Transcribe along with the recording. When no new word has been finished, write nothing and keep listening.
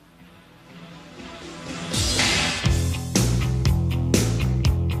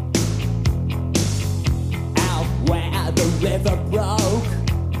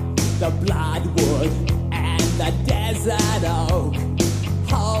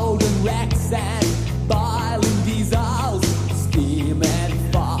wrecks and boiling diesels,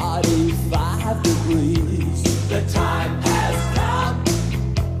 steaming 45 degrees. The time has come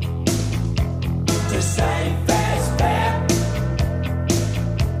to save fares fare,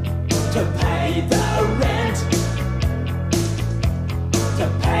 to pay the rent, to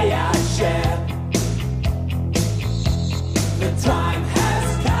pay our share. The time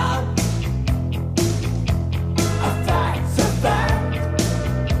has come, a fact's a fact,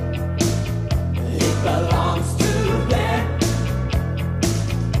 it belongs to them,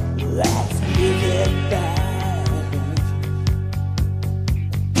 let's give it back.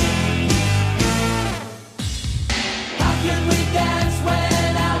 How can we dance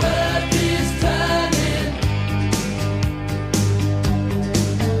when our earth is turning?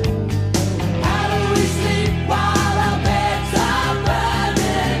 How do we sleep while our beds are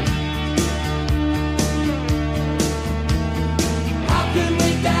burning? How can we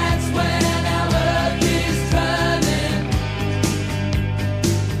dance when our earth is turning?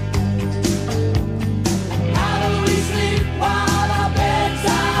 How do we sleep while our beds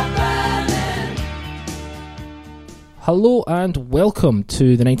are burning? Hello and welcome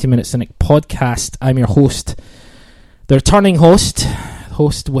to the 90 Minute Cynic podcast. I'm your host, the returning host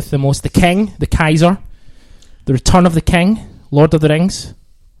with the most, the king, the Kaiser, the return of the king, Lord of the Rings,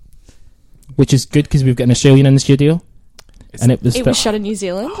 which is good because we've got an Australian in the studio. And it was shot in New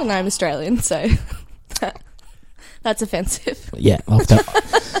Zealand, and I'm Australian, so that's offensive. yeah, off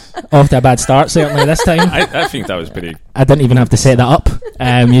to a bad start certainly this time. I think that was pretty. I didn't even have to set that up.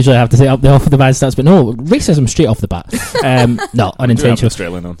 Usually I have to set up off the bad starts, but no, racism straight off the bat. No, Do have an unintentional.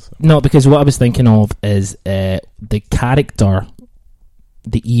 Australian on. So. No, because what I was thinking of is the character,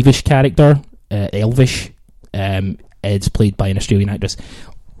 the Evish character, Elvish, is played by an Australian actress.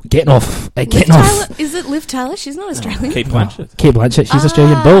 Getting off. Is it Liv Tyler? She's not Australian. Kate Blanchett. Kate Blanchett, she's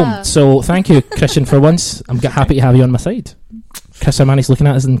Australian. Boom. So thank you, Christian, for once. I'm happy to have you on my side. Chris Armani's looking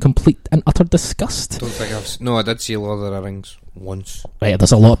at us in complete and utter disgust. Don't think No, I did see Lord of the Rings once. Right,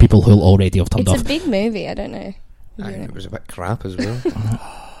 there's a lot of people who'll already have turned It's off. a big movie. I don't know. And it was a bit crap as well.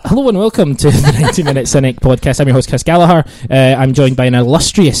 Hello and welcome to the 90 Minute Cynic podcast. I'm your host, Chris Gallagher. I'm joined by an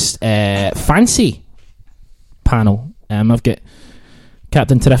illustrious fancy panel. I've got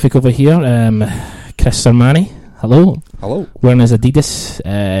Captain Terrific over here, Chris Armani. Hello. Hello. Wearing his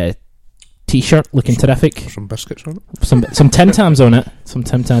Adidas t-shirt, looking terrific. Some biscuits on it. Some Tim Tams on it. Some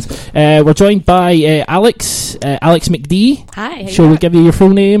Tim Tams. We're joined by Alex McD. Hi. Shall we give you your full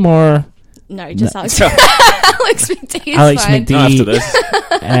name or? No, just Alex. Alex McD is Alex fine. McD. No, after this.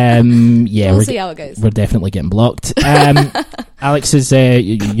 Yeah, We'll see how it goes. We're definitely getting blocked. Alex is,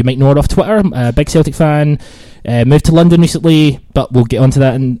 you might know her off Twitter, big Celtic fan, moved to London recently, but we'll get onto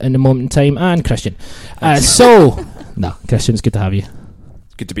that in a moment in time. And Christian. Christian, it's good to have you.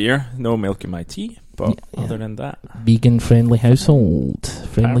 Good to be here. No milk in my tea, but Yeah. other than that, Vegan-friendly household.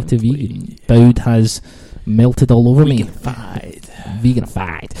 Friendly to Apparently. vegan. Boud has melted all over me.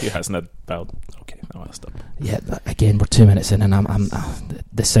 Veganified. he hasn't had about. Okay, no, I'll stop. Yeah, again, we're 2 minutes in, and I'm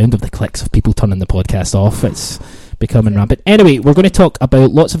the sound of the clicks of people turning the podcast off. It's becoming rampant. Anyway, we're going to talk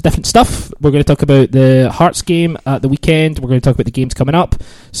about lots of different stuff. We're going to talk about the Hearts game at the weekend. We're going to talk about the games coming up.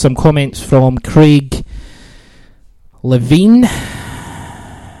 Some comments from Craig Levine.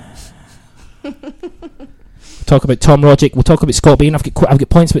 Talk about Tom Rodgick. We'll talk about Scott Bain. I've got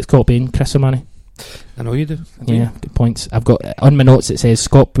points about Scott Bain. Chris Armani. I know you do. Yeah, good points. I've got on my notes. It says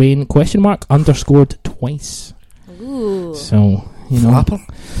Scott Bain underscored twice. Ooh. So you know. Flapper.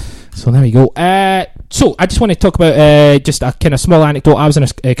 So there we go. So I just want to talk about just a kind of small anecdote. I was in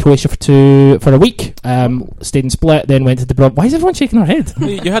Croatia for a week. Stayed in Split, then went to Dubrovnik. Why is everyone shaking their head?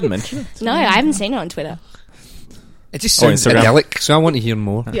 You hadn't mentioned it. No, I haven't seen it on Twitter. It just sounds Instagram. idyllic, so I want to hear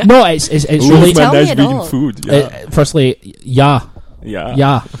more. Yeah. No, it's Ooh, really. Tell when me there's at vegan all. food. Yeah. Firstly, yeah.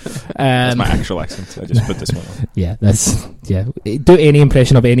 That's my actual accent. I just put this one on. Yeah, that's do any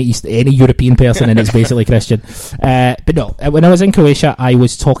impression of any European person, and it's basically Christian. But no, when I was in Croatia, I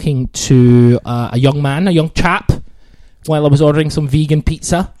was talking to a young chap, while I was ordering some vegan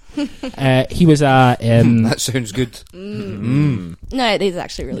pizza. He was That sounds good. No, it is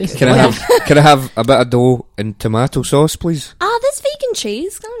actually really good. Can I have a bit of dough and tomato sauce, please? There's vegan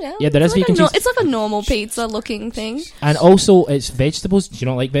cheese. Calm down. Yeah, there is vegan cheese. It's like a normal pizza looking thing. and also it's vegetables. Do you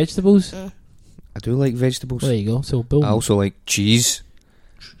not like vegetables? I do like vegetables. There you go. So boom. I also like cheese.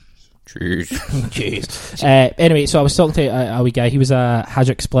 Cheese. Anyway, so I was talking to a wee guy. He was a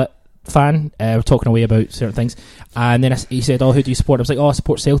Hajduk Split fan. We're talking away about certain things, and then he said, "Oh, who do you support?" I was like, "Oh, I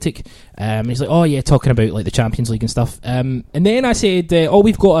support Celtic." And he's like, "Oh, yeah," talking about like the Champions League and stuff. And then I said, "Oh,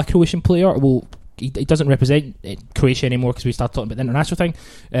 we've got a Croatian player." Well, he doesn't represent Croatia anymore because we started talking about the international thing.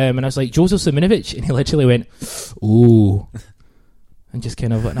 And I was like, Joseph Simunovic, and he literally went, "Ooh," and just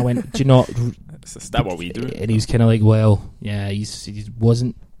kind of, and I went, "Do you not?" Is that what we do? And he was kind of like, "Well, yeah, he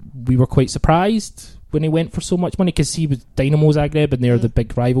wasn't." We were quite surprised when he went for so much money because he was Dynamo Zagreb and they're the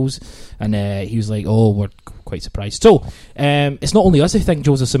big rivals, and he was like, "Oh, we're quite surprised." So it's not only us who think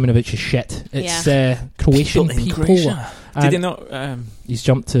Joseph Simunovic is shit; it's Croatian people. Did he not? He's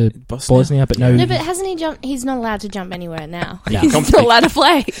jumped to Bosnia, but now No, but hasn't he jumped? He's not allowed to jump anywhere now. Yeah. He's not allowed to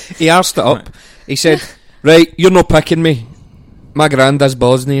play. He arsed it up. He said, "Right, you're not picking me. My granddad's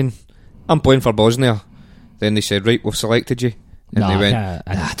Bosnian. I'm playing for Bosnia." Then they said, "Right, we've selected you." And they went,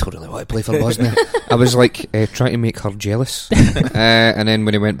 I don't really want to play for Bosnia. I was like trying to make her jealous. And then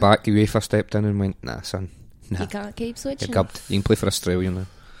when he went back, UEFA stepped in and went, "Nah, son, nah. He can't keep switching. You're gubbed. You can play for Australia now."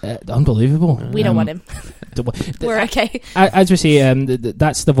 Unbelievable. We don't want him. We're okay. As we say,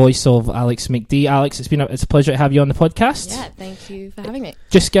 that's the voice of Alex McD. Alex, it's a pleasure to have you on the podcast. Yeah, thank you for having me.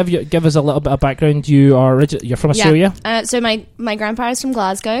 Just give us a little bit of background. You're from Australia. So my grandpa is from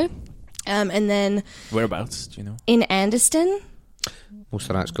Glasgow, and then Whereabouts? Do you know? in Anderston. Most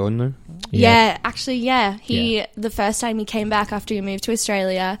of that's gone now. Yeah, actually, yeah. The first time he came back after he moved to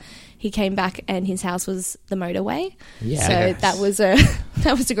Australia, he came back and his house was the motorway. Yeah. So that was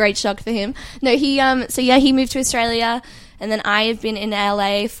a great shock for him. No, he moved to Australia, and then I have been in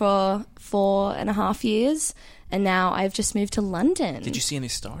LA for 4.5 years, and now I've just moved to London. Did you see any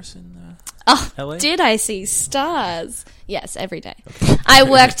stars in LA? Did I see stars? Yes, every day. Okay. I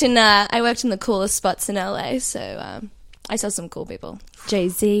worked in the coolest spots in LA, so I saw some cool people.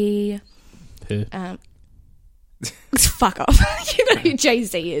 Jay-Z. Who? Fuck off. You know who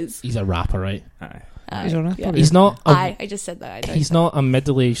Jay-Z is. He's a rapper, right? He's a rapper. Yeah. He's not. I just said that. He's not a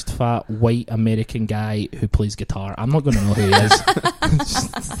middle-aged, fat, white American guy who plays guitar. I'm not going to know who he is.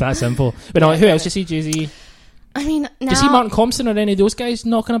 It's that simple. But no, who else? You see Jay-Z? I mean, now... Do you see Martin Compton or any of those guys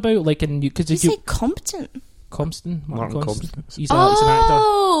knocking about? Like, in Did you say Compton? Compton? Martin Compton. He's an actor.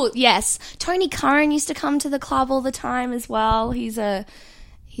 Oh, yes. Tony Curran used to come to the club all the time as well. He's an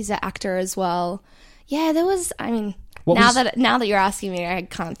actor as well. Yeah, there was... I mean... Now that you're asking me, I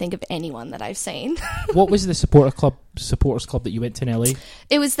can't think of anyone that I've seen. What was the supporters club that you went to in LA?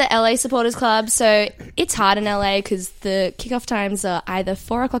 It was the LA Supporters Club. So it's hard in LA because the kickoff times are either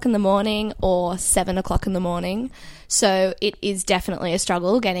 4 o'clock in the morning or 7 o'clock in the morning. So it is definitely a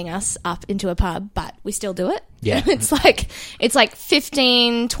struggle getting us up into a pub, but we still do it. Yeah. It's like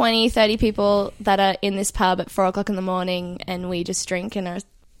 15, 20, 30 people that are in this pub at 4 o'clock in the morning, and we just drink and are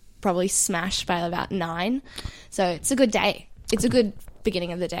probably smashed by about 9. So it's a good day. It's a good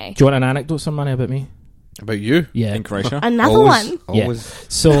beginning of the day. Do you want an anecdote, some money about me? About you? Yeah. In Croatia? Another one. Always. Yeah.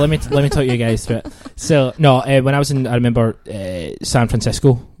 So let me talk you guys through it. So no, when I remember San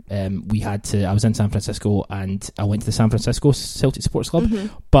Francisco. I was in San Francisco and I went to the San Francisco Celtic Sports Club,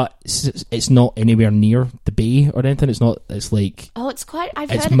 but it's not anywhere near the Bay or anything. It's like... Oh, it's quite...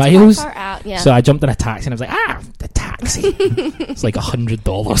 I've it's heard miles. It's quite far out, yeah. So I jumped in a taxi and I was like, the taxi. It's like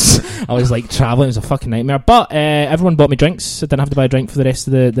 $100. I was like travelling. It was a fucking nightmare. But everyone bought me drinks. I didn't have to buy a drink for the rest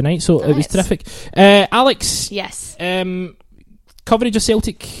of the night, so it was terrific. Alex. Yes. Coverage of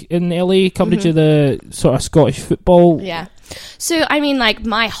Celtic in LA, coverage of the sort of Scottish football. Yeah. So, I mean, like,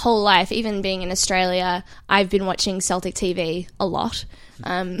 my whole life, even being in Australia, I've been watching Celtic TV a lot.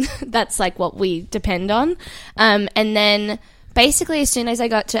 That's, like, what we depend on. And then, basically, as soon as I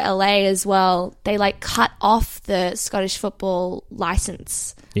got to LA as well, they, like, cut off the Scottish football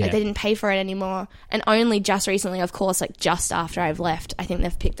licence. Yeah. Like, they didn't pay for it anymore. And only just recently, of course, like, just after I've left, I think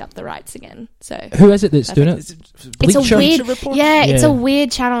they've picked up the rights again. So who is it that's doing it? It's a weird... it's Yeah. a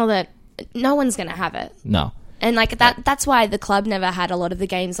weird channel that no one's going to have it. No. And like that's why the club never had a lot of the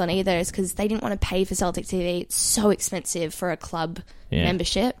games on either, is because they didn't want to pay for Celtic TV. It's so expensive for a club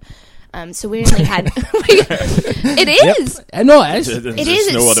membership. So we only had... It is! Yep. No, it is.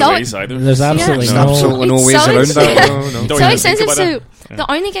 There's no other ways either. There's absolutely no it's ways so around that. No. So expensive. So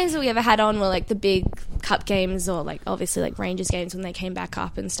the only games that we ever had on were like the big cup games, or like obviously like Rangers games when they came back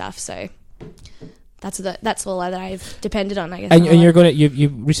up and stuff. So... That's all that I've depended on, I guess. And you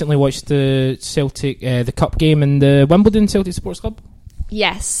recently watched the Celtic the cup game in the Wimbledon Celtic Sports Club?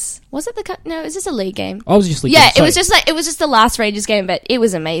 Yes. Was it the cup? No, it was just a league game. Oh, it was just league. Yeah, game. it was just the last Rangers game, but it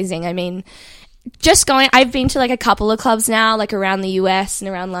was amazing. I mean, I've been to like a couple of clubs now, like around the US and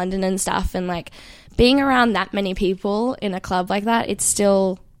around London and stuff, and like being around that many people in a club like that, it's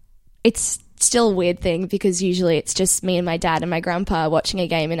still a weird thing, because usually it's just me and my dad and my grandpa watching a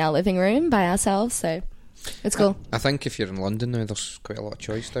game in our living room by ourselves, so it's cool. I think if you're in London now, there's quite a lot of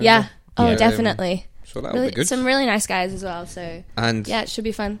choice down there. Oh, yeah. Definitely. So that'll be good. Some really nice guys as well, so and yeah, it should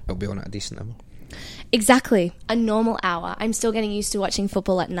be fun. It'll be on at a decent level. Exactly. A normal hour. I'm still getting used to watching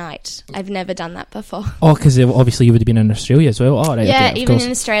football at night. I've never done that before. Oh, because obviously you would have been in Australia as well. Oh, right, yeah, okay, even course.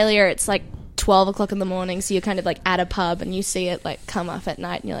 in Australia, it's like 12 o'clock in the morning, so you're kind of like at a pub and you see it like come up at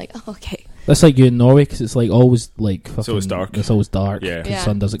night and you're like, oh, okay. That's like you in Norway, because it's like always like fucking, It's always dark. It's always dark. Yeah. The Yeah.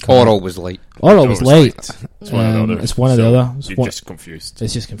 sun doesn't come Or up. always late. Or always late. It's one or the other. It's one or the So other. It's You're one- just confused.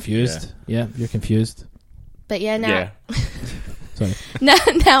 It's just confused. Yeah, you're confused. But yeah, now Yeah. Sorry.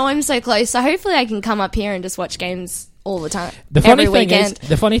 now I'm so close. So hopefully I can come up here and just watch games all the time. The funny every thing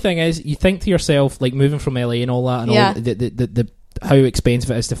weekend. is, you think to yourself, like moving from LA and all that, and Yeah. all the how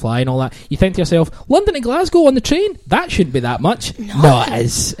expensive it is to fly and all that. You think to yourself, London to Glasgow on the train, that shouldn't be that much. No, it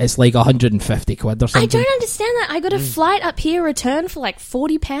is. It's like 150 quid or something. I don't understand that. I got a flight up here return for like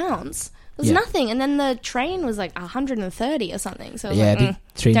 £40. It was Yeah. nothing, and then the train was like 130 or something. So I was Yeah, like,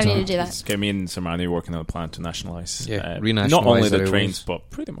 the trains don't are- need to do that. It's me and Samani working on a plan to nationalise. Yeah, not renationalise only the the railways. trains, but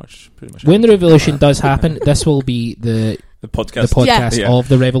pretty much. When the revolution does happen, this will be the podcast. podcast Yeah. of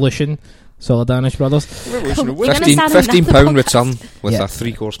the revolution. Solidanish Brothers. Revolution of We're Wisdom. gonna sound £15 enough the return with Yeah. a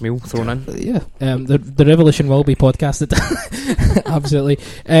 3-course meal thrown in. Yeah, the revolution will be podcasted. Absolutely.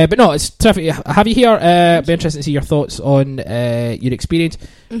 But no, it's terrific. Have you here? Be interested to see your thoughts on your experience.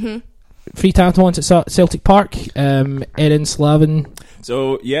 Mm-hmm. Free tampons at Celtic Park. Erin, Slaven.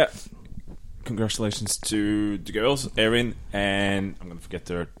 So yeah, congratulations to the girls, Erin, and I'm going to forget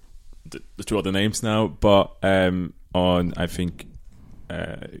the two other names now, but on I think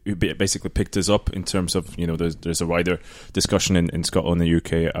who basically picked us up in terms of, you know, there's a wider discussion in Scotland and the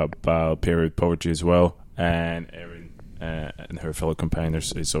UK about period poverty as well, and Erin and her fellow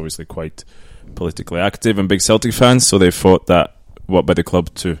companions is obviously quite politically active and big Celtic fans, so they thought that what better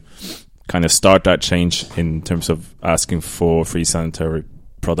club to kind of start that change in terms of asking for free sanitary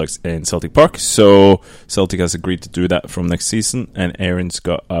products in Celtic Park. So Celtic has agreed to do that from next season, and Erin's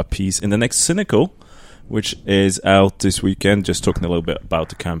got a piece in the next Cynical, which is out this weekend, just talking a little bit about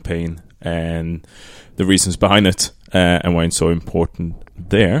the campaign and the reasons behind it, and why it's so important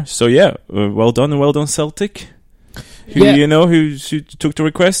there. So yeah, well done, and well done, Celtic. Who who took the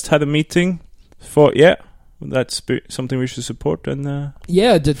request, had a meeting, thought that's something we should support, and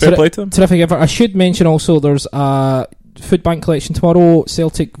fair play to them. Terrific effort. I should mention also there's a food bank collection tomorrow,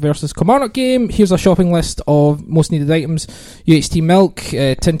 Celtic versus Kilmarnock game. Here's a shopping list of most needed items: UHT milk,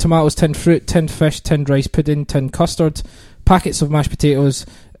 tinned tomatoes, tinned fruit, tinned fish, tinned rice pudding, tinned custard, packets of mashed potatoes,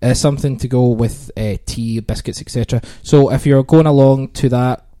 something to go with tea, biscuits, etc. So if you're going along to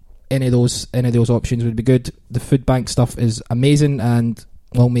that, any of those options would be good. The food bank stuff is amazing, and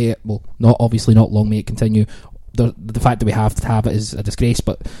long may it, well, not long may it continue. The fact that we have to have it is a disgrace,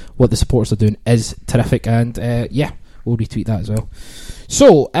 but what the supporters are doing is terrific, and we'll retweet that as well.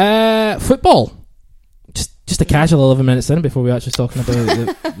 So, football. Just a casual 11 minutes in before we actually talking about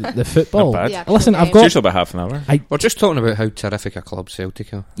the football. Not bad. Yeah, Listen, cool I've game. got It's usually about half an hour. We're just talking about how terrific a club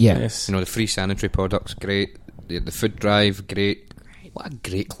Celtic are. yeah. Yes. You know, the free sanitary products, great. The food drive, great. What a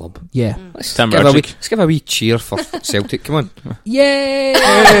great club. Yeah. Let's Sam give, Rajic. a wee cheer for Celtic. Come on. Yay!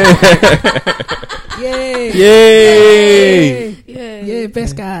 Yay! Yay! Yeah,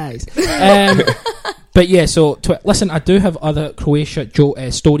 best guys. But yeah, so listen, I do have other Croatia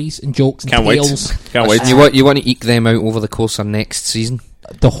stories and jokes and Can't wait. tales. Can't wait. And you want to eke them out over the course of next season.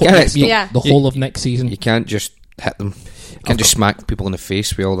 The whole, Yeah, the whole of next season. You can't just hit them. You can't just smack people in the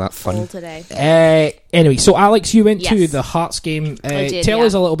face with all that All fun. today. Anyway, so Alex, you went to Yes. the Hearts game. I did, Tell yeah.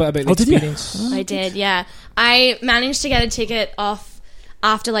 us a little bit about the did you? experience. I did, yeah. I managed to get a ticket off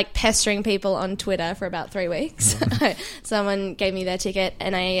after like pestering people on Twitter for about 3 weeks. Someone gave me their ticket,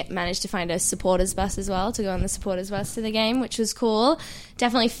 and I managed to find a supporters bus as well to go on the supporters bus to the game, which was cool.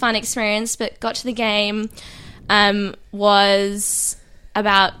 Definitely fun experience, but got to the game, was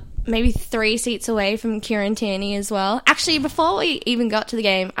about maybe 3 seats away from Kieran Tierney as well. Actually, before we even got to the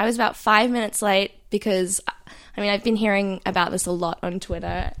game, I was about 5 minutes late because, I mean, I've been hearing about this a lot on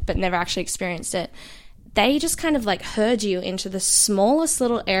Twitter, but never actually experienced it. They just kind of like herd you into the smallest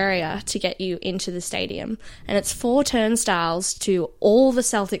little area to get you into the stadium. And it's 4 turnstiles to all the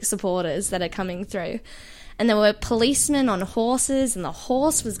Celtic supporters that are coming through. And there were policemen on horses, and the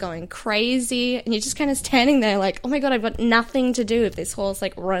horse was going crazy. And you're just kind of standing there like, oh my God, I've got nothing to do if this horse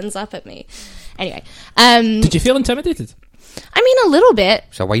like runs up at me. Anyway. Did you feel intimidated? I mean, a little bit.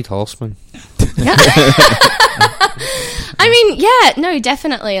 It's a white horseman. Yeah. I mean, yeah, no,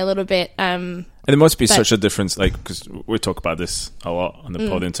 definitely a little bit. And there must be But- such a difference, like, because we talk about this a lot on the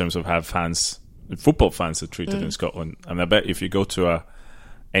pod in terms of how football fans are treated in Scotland. And I bet if you go to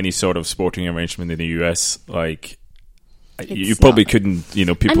any sort of sporting arrangement in the US, like, you It's probably not- couldn't,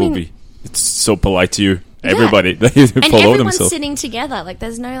 people I mean- would be, it's so polite to you. everybody they And follow everyone's themselves. sitting together. Like,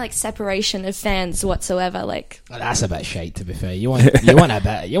 there's no like separation of fans whatsoever. Like, Well, that's a bit shite, to be fair. You want a bit.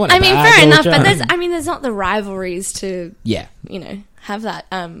 I mean, fair enough, but there's not the rivalries to yeah. Have that.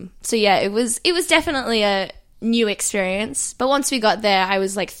 So yeah, it was definitely a new experience. But once we got there, I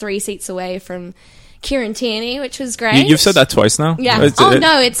was like 3 seats away from Kieran Tierney, which was great. You've said that twice now. Yeah.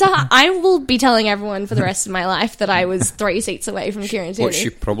 I will be telling everyone for the rest of my life that I was 3 seats away from Kieran Tierney. What she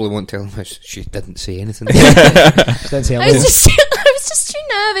probably won't tell him is she didn't say anything. Didn't say I was just too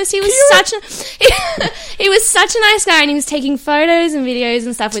nervous. He was he was such a nice guy, and he was taking photos and videos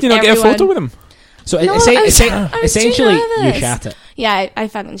and stuff with Did you not everyone. get a photo with him? So No, I was too essentially, you nervous. shat it. Yeah, I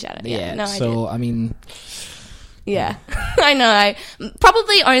fucking shut it. Yeah, no, so I I mean, did. Yeah, I know. I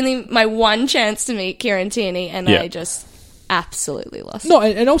probably only my one chance to meet Kieran Tierney, and Yeah. I just absolutely lost. no.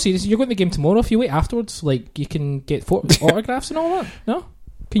 In all seriousness, you're going to the game tomorrow. If you wait afterwards, like you can get autographs and all that. No,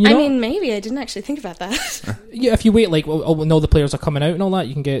 can you? I not? mean, maybe I didn't actually think about that. Yeah, if you wait, like, when all the players are coming out and all that,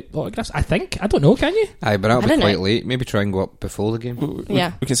 you can get autographs. I think. I don't know. Can you? Aye, but that'll I be don't quite know. late. Maybe try and go up before the game.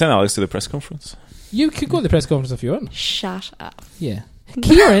 Yeah. We can send Alex to the press conference. You could go to the press conference if you want. Shut up. Yeah.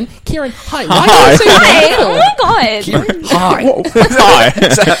 Kieran, hi. Why Hi. do you say Hey, that? oh my god! Hi.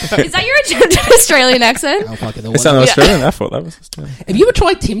 Hi. Is that your Australian accent? Oh, fuck it, the Is that one. an Australian? I thought that was Australian. Have you ever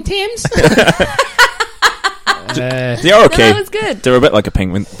tried Tim Tams? They are okay. That was good. They're a bit like a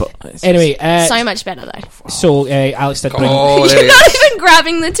penguin, but it's Anyway, So much better though. so Alex did bring. Oh, there You're he not is. even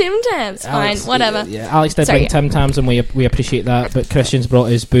grabbing the Tim Tams. Fine, Alex, whatever. Yeah, Alex did Sorry, bring yeah. Tim Tams, and we appreciate that. But Christian's brought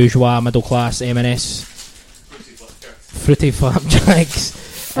his bourgeois, middle class M&S, fruity flapjacks.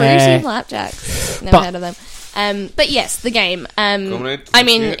 Fruity flapjacks. Never but- heard of them. But yes, the game. Comrade, I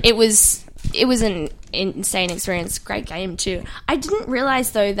mean, yeah. it was an insane experience. Great game too. I didn't realise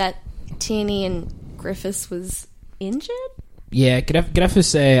though that Tierney and Griffiths was injured. Yeah,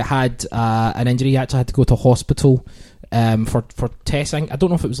 Griffiths had an injury. He actually had to go to hospital for testing. I don't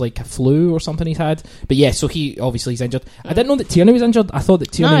know if it was like a flu or something he's had, but yeah. So he's injured. I didn't know that Tierney was injured. I thought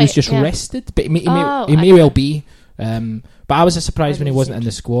that Tierney No, was just yeah. rested, but he may okay. well be. But I was surprised when he Maybe wasn't in he's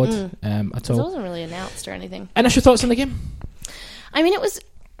the squad at Because it all. wasn't really announced or anything. Initial thoughts on the game? I mean,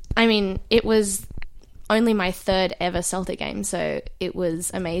 it was only my third ever Celtic game, so it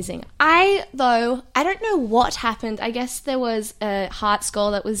was amazing. I don't know what happened. I guess there was a Hearts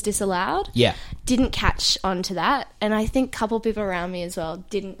goal that was disallowed. Yeah. Didn't catch on to that, and I think a couple people around me as well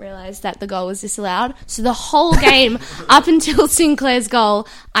didn't realise that the goal was disallowed. So the whole game, up until Sinclair's goal,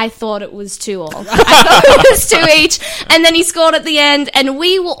 I thought it was 2-2. I thought it was 2 each, and then he scored at the end, and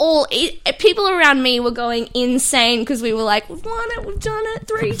we were all... people around me were going insane, because we were like, we've won it, we've done it,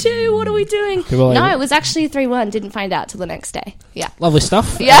 3-2, what are we doing? People were like- No, it was actually 3-1, didn't find out till the next day. Yeah. Lovely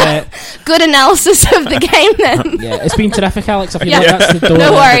stuff. Yeah. Good analysis of the game then. Yeah, it's been terrific, Alex. If you Yeah. like, that's the door.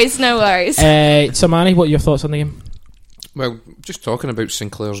 No worries. So, Manny, what are your thoughts on the game? Well, just talking about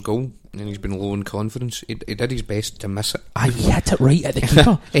Sinclair's goal, and he's been low in confidence. He did his best to miss it. He hit it right at the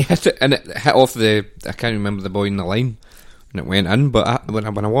keeper. He hit it, and it hit off I can't remember the boy in the line, and it went in. But when I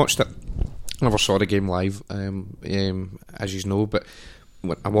watched it, I never saw the game live, as you know. But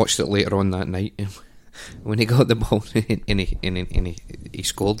when I watched it later on that night, when he got the ball and he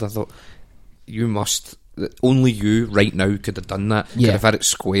scored, I thought, only you right now could have done that. Yeah. Could have had it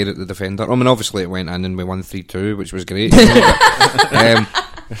square at the defender. I mean, obviously it went in and we won 3-2, which was great.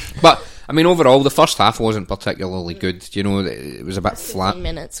 But I mean, overall, the first half wasn't particularly good. You know, it was a bit flat. 15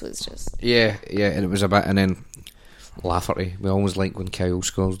 minutes was just... Yeah, and it was a bit, and then Lafferty. We always like when Kyle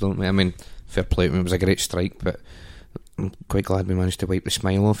scores, don't we? I mean, fair play to him, it was a great strike, but I'm quite glad we managed to wipe the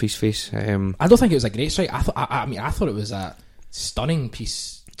smile off his face. I don't think it was a great strike. I thought it was a stunning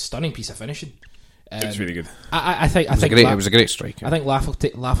piece of finishing. it was really good. I think it was a great strike. I think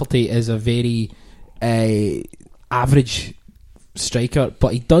Lafferty is a very average striker,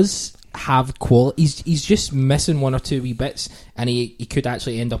 but he does have quality. He's just missing one or two wee bits, and he could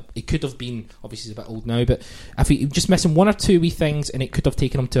actually end up. He could have been, obviously he's a bit old now, but if he just missing one or two wee things, and it could have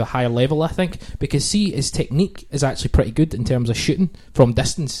taken him to a higher level, I think, because his technique is actually pretty good in terms of shooting from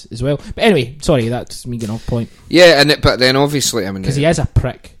distance as well. But anyway, sorry, that's me getting off point. Yeah, but then obviously, I mean, Because he is a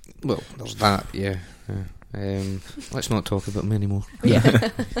prick. well, there's that. Yeah. Let's not talk about him anymore. Yeah.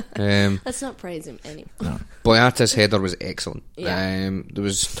 Let's not praise him anymore. Boyata's header was excellent. Yeah. There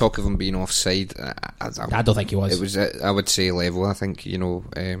was talk of him being offside. I don't think he was. It was, I would say, level. I think, I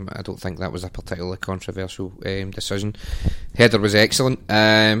don't think that was a particularly controversial decision. Header was excellent,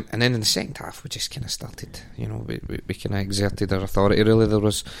 and then in the second half we just kind of started. We kind of exerted our authority. Really, there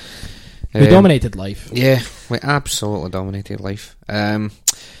was. We dominated life. Yeah, we absolutely dominated life.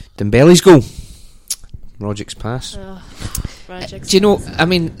 Dembele's goal, Rodgers pass. Projects. Do you know? I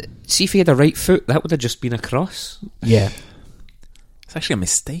mean, see if he had a right foot, that would have just been a cross. Yeah. It's actually a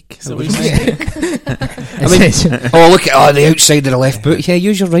mistake. Is that what you're saying? Look at the outside of the left boot. Yeah,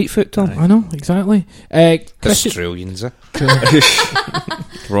 use your right foot, Tom. I know, exactly. Australians.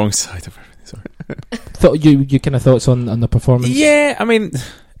 Wrong side of everything. Sorry. You kind of thoughts on the performance? Yeah, I mean,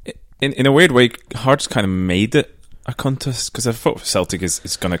 in a weird way, Hearts kind of made it a contest, because I thought Celtic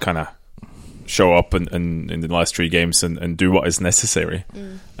is going to kind of show up and in the last 3 games and do what is necessary.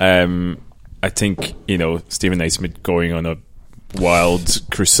 I think, Stephen Naismith going on a wild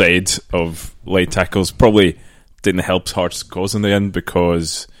crusade of late tackles probably didn't help Hearts' cause in the end,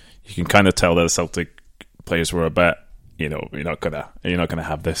 because you can kind of tell that the Celtic players were a bit, you're not gonna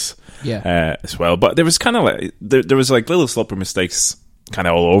have this as well. But there was kind of like there was like little sloppy mistakes kind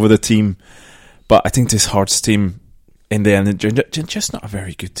of all over the team. But I think this Hearts team in the end, they're just not a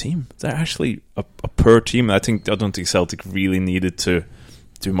very good team. They're actually a poor team. I don't think Celtic really needed to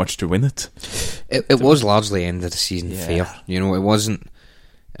do much to win it. It was largely end of the season fair. It wasn't.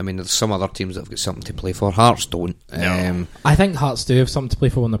 I mean, there's some other teams that have got something to play for. Hearts don't. No. I think Hearts do have something to play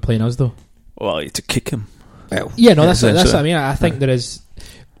for when they're playing us, though. Well, to kick him. Well, yeah, no, that's what I mean. I think there is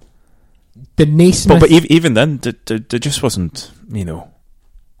the Naismith. But even then, there just wasn't.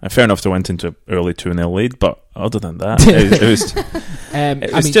 Fair enough, they went into early 2-0 lead, but other than that, it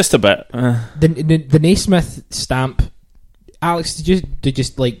was just a bit. The Naismith stamp. Alex, did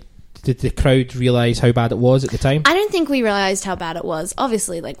the crowd realise how bad it was at the time? I don't think we realised how bad it was.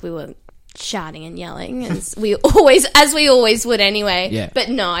 Obviously, we were shouting and yelling, as we always would anyway. Yeah. But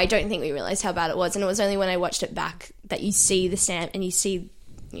no, I don't think we realised how bad it was, and it was only when I watched it back that you see the stamp and you see,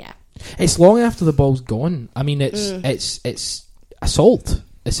 It's long after the ball's gone. I mean, it's assault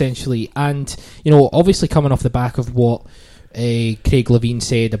essentially, and obviously coming off the back of what Craig Levein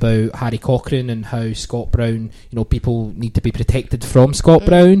said about Harry Cochrane and how Scott Brown, people need to be protected from Scott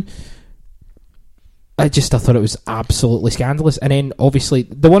Brown. I thought it was absolutely scandalous. And then obviously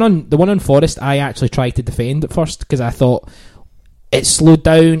the one on Forrest, I actually tried to defend at first because I thought it slowed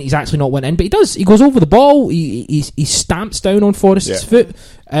down. He's actually not went in, but he does. He goes over the ball. He stamps down on Forrest's foot.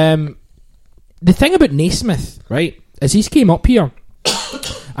 The thing about Naismith, right, is he's came up here.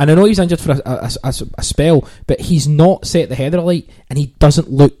 And I know he's injured for a spell, but he's not set the header alight, and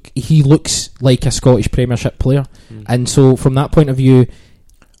he looks like a Scottish Premiership player. And so from that point of view,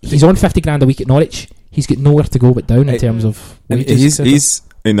 he's on 50 grand a week at Norwich. He's got nowhere to go but down in terms of wages. He's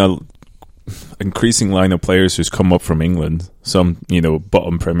in a increasing line of players who's come up from England. Some,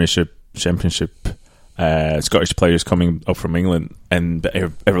 bottom Premiership, Championship Scottish players coming up from England, and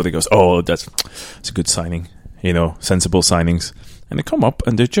everybody goes, "Oh, that's a good signing." Sensible signings. And they come up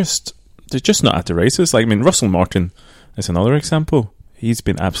and they're just not at the races. Russell Martin is another example. He's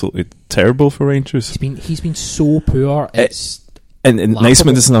been absolutely terrible for Rangers. He's been so poor. And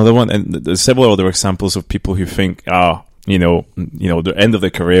Naismith is another one. And there's several other examples of people who think, the end of their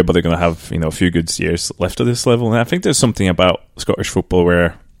career, but they're going to have a few good years left at this level. And I think there's something about Scottish football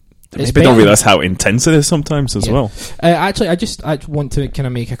where they maybe don't realise how intense it is sometimes as well. Actually, I want to kind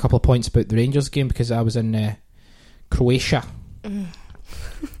of make a couple of points about the Rangers game because I was in Croatia.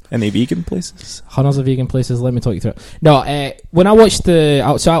 Any vegan places? Hundreds of vegan places. Let me talk you through it. No, when I watched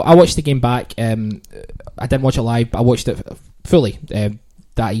I watched the game back. I didn't watch it live, but I watched it fully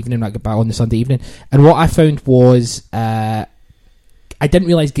that evening. I got back on the Sunday evening, and what I found was I didn't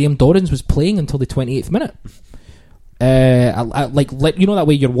realise Graham Dorrans was playing until the 28th minute. That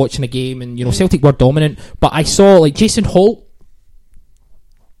way you're watching a game and Celtic were dominant, but I saw Jason Holt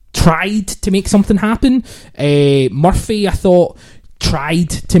tried to make something happen. Murphy, I thought, tried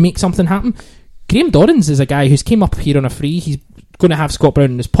to make something happen. Graham Dorrans is a guy who's came up here on a free. He's going to have Scott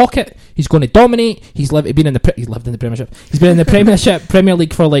Brown in his pocket. He's going to dominate. He's lived in the Premiership. He's been in the Premiership, Premier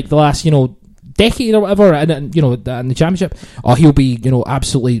League for the last decade or whatever, and in the Championship. Oh, he'll be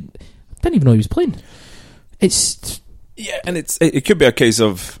absolutely. Didn't even know he was playing. And it could be a case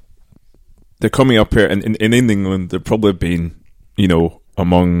of they're coming up here, and in England they've probably been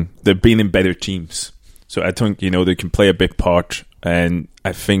they've been in better teams, so I think they can play a big part. And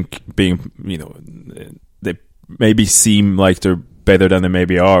I think being they maybe seem like they're better than they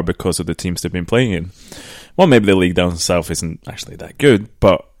maybe are because of the teams they've been playing in. Well, maybe the league down south isn't actually that good,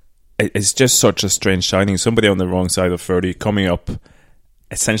 but it's just such a strange signing. Somebody on the wrong side of 30 coming up,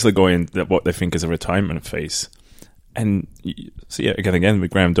 essentially going what they think is a retirement phase. And see it again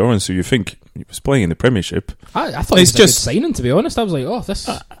with Graham Dorrans, who you think he was playing in the Premiership. I thought it was a good signing, to be honest. I was like, this...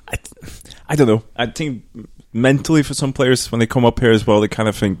 I don't know. I think mentally for some players, when they come up here as well, they kind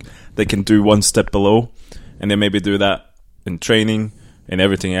of think they can do one step below, and they maybe do that in training and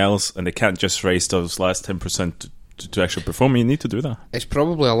everything else, and they can't just race those last 10% to actually perform, you need to do that. It's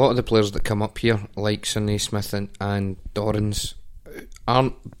probably a lot of the players that come up here, like Sidney Smith and Dorrans,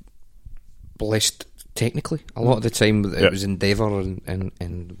 aren't blessed technically. A lot of the time it was endeavour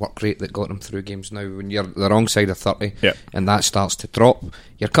and work rate that got them through games. Now when you're the wrong side of 30 and that starts to drop,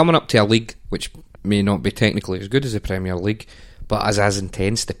 you're coming up to a league which may not be technically as good as the Premier League, but as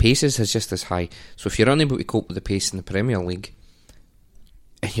intense. The pace is just as high. So if you're unable to cope with the pace in the Premier League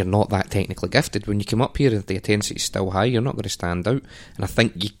and you're not that technically gifted, when you come up here and the intensity is still high, you're not going to stand out. And I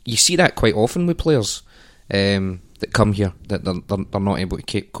think you see that quite often with players that come here, that they're not able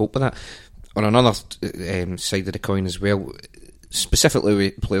to cope with that. On another side of the coin as well, specifically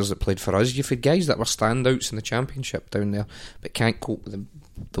with players that played for us, you've had guys that were standouts in the Championship down there but can't cope with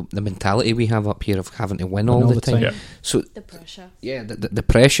the mentality we have up here of having to win all the time. So the pressure. Yeah, the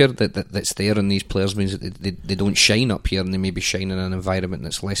pressure that's there on these players means that they don't shine up here, and they may be shining in an environment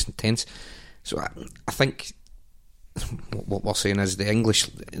that's less intense. So I think what we're saying is the English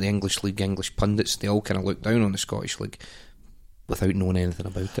League, English pundits, they all kind of look down on the Scottish League without knowing anything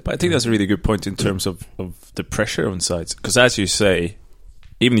about it. But I think that's a really good point in terms of the pressure on sides. Because as you say,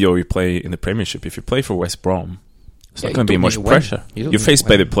 even though you play in the Premiership, if you play for West Brom, it's not going to be much pressure. You're faced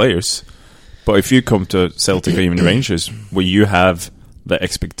by the players. But if you come to Celtic or even Rangers, where you have the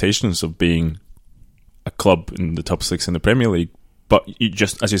expectations of being a club in the top 6 in the Premier League, but you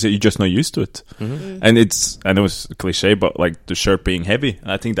just, as you say, you're just not used to it. And I know it's a cliche, but like the shirt being heavy,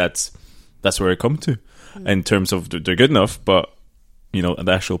 I think that's where I come to. In terms of they're good enough, but you know,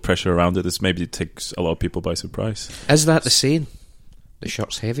 the actual pressure around it is maybe it takes a lot of people by surprise. Is that the saying? The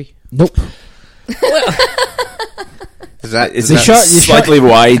shirt's heavy? Nope. Is the shirt slightly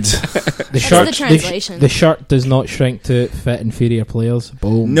wide? The translation. The shirt does not shrink to fit inferior players.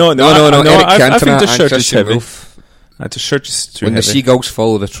 Boom. No. I think the shirt is heavy. The shirt is too when heavy. The seagulls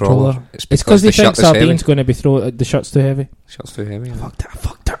follow the trawler, it's because they think sardines going to be thrown. The shirt's too heavy. Shirt's too heavy. Fuck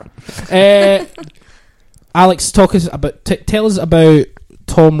that. Alex, tell us about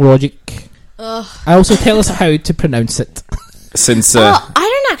Tom Rogic. Also tell us how to pronounce it. Since I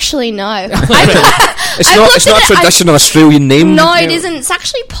don't actually know. It's not a traditional Australian name. No, it isn't. It's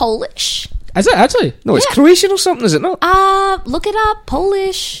actually Polish. Is it actually? No, it's Croatian or something, is it not? Look it up.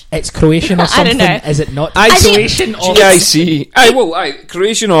 Polish. It's Croatian or something. I don't know. Is it not? Croatian or GIC.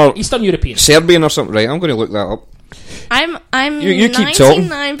 Croatian or Eastern European. Serbian or something. Right, I'm going to look that up. I'm you keep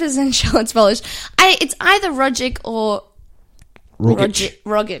 99% sure it's Polish. It's either Rogic or Rogic.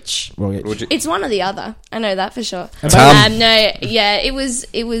 It's one or the other. I know that for sure. It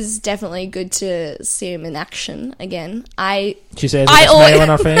was definitely good to see him in action again. She says with a smile on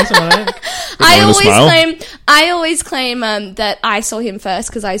her face. I always claim that I saw him first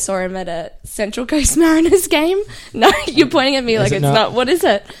because I saw him at a Central Coast Mariners game. No, you're pointing at me like it's not. What is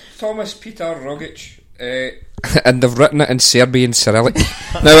it? Thomas Peter Rogic. And they've written it in Serbian Cyrillic.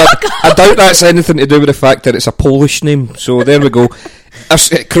 Now, I doubt that's anything to do with the fact that it's a Polish name. So there we go.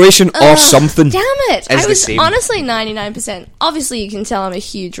 Croatian or something. Damn it! I was honestly 99%. Obviously, you can tell I'm a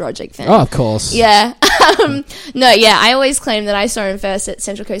huge Rogic fan. Oh, of course. Yeah. I always claim that I saw him first at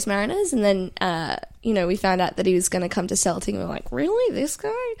Central Coast Mariners, and then we found out that he was going to come to Celtic, and we were like, really, this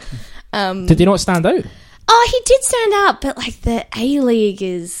guy? Did he not stand out? Oh, he did stand out, but like the A-League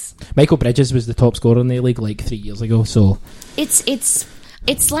is... Michael Bridges was the top scorer in the A-League like 3 years ago, so... It's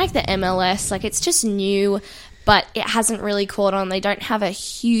like the MLS, like it's just new, but it hasn't really caught on. They don't have a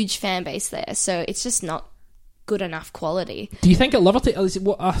huge fan base there, so it's just not good enough quality. Do you think at Liverpool...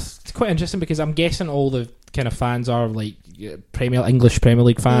 it's quite interesting because I'm guessing all the kind of fans are like English Premier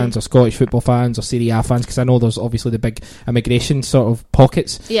League fans or Scottish football fans or Serie A fans, because I know there's obviously the big immigration sort of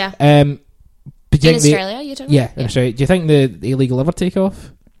pockets. Yeah. In Australia, you're talking about? In Australia. Do you think the A-League will ever take off?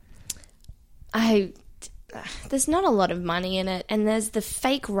 There's not a lot of money in it, and there's the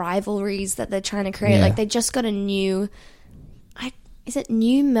fake rivalries that they're trying to create. Like, they just got a new... is it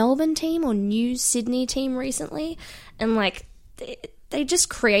new Melbourne team or new Sydney team recently? And, like, they just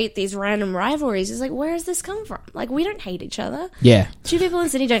create these random rivalries. It's like, where has this come from? Like, we don't hate each other. Yeah. Two people in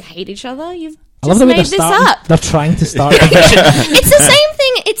Sydney don't hate each other. You've I love the way they're trying to start. It's the same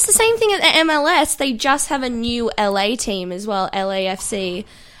thing. It's the same thing at the MLS. They just have a new LA team as well, LAFC,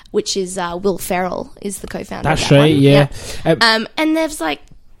 which is Will Ferrell is the co-founder. That's of that right. one. Yeah. And there's like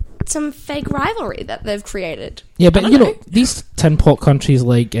some fake rivalry that they've created. Yeah, but these tin pot countries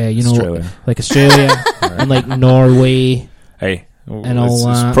like Australia. like Australia and like Norway. Hey, and all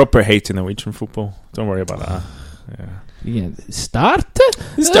that. It's proper hate in Norwegian football. Don't worry about that. Yeah. Yeah, start.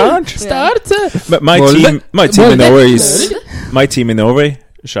 But my team in Norway is my team in Norway.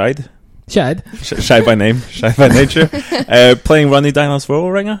 Skeid by name, Skeid by nature. Playing Ronny Daniels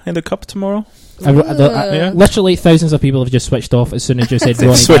Vålerenga in the cup tomorrow. Yeah. Literally thousands of people have just switched off as soon as you said They've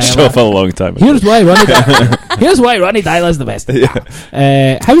Ronnie switched Deila. off a long time ago. Here's why Ronnie Deila is the best.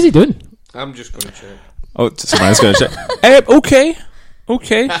 How is he doing? I'm just going to check. Oh, someone's going to check.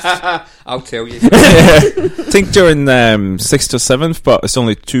 Okay. I'll tell you. I think during 6th or 7th, but it's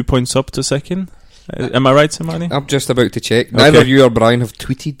only 2 points up to second. Am I right, Samani? I'm just about to check. Neither you or Brian have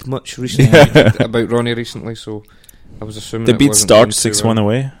tweeted much recently about Ronnie recently, so I was assuming They it beat wasn't Start going too 6-1 well.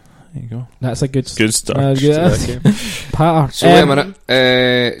 away. There you go. That's a good Start. to yeah. that game. Patter. So wait a minute.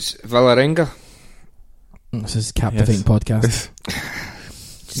 It's Valerenga. This is captivating podcast.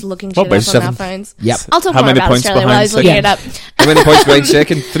 Just looking What, shit by up on 7? our phones. Yep. I'll talk How more many about points Australia while I behind was looking second? it up. How many points behind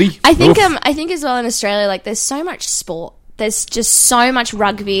second? 3. I think as well in Australia, like there's so much sport. There's just so much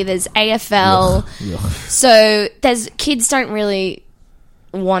rugby. There's AFL. So there's kids don't really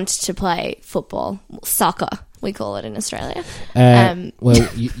want to play football, soccer. We call it in Australia. Well,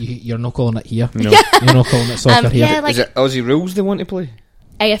 you're not calling it here. No. You're not calling it soccer here. Yeah, like Is it Aussie rules they want to play?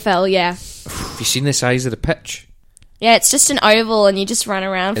 AFL. Yeah, Have you seen the size of the pitch? yeah. It's just an oval, and you just run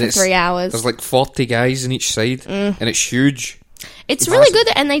around for And 3 hours. There's like 40 guys in each side, and it's huge. It's really good,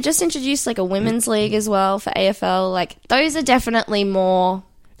 and they just introduced like a women's league as well for AFL. Like those are definitely more.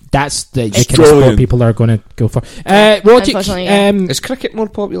 That's the kind of Australian. sport people are going to go for. Rogic, Unfortunately, yeah. Is cricket more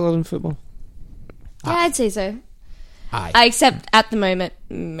popular than football? Yeah, I'd say so. aye. Except at the moment,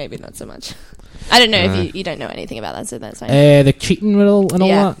 maybe not so much. I don't know if you don't know anything about that, so that's fine. The cheating rule and all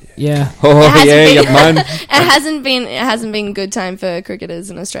Yeah. that. Yeah, Oh hasn't yeah, been- your man. It hasn't been good time for cricketers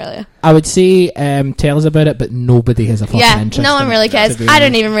in Australia. I would say tell us about it, but nobody has a fucking Yeah, interest. no one in really it, cares. to be I don't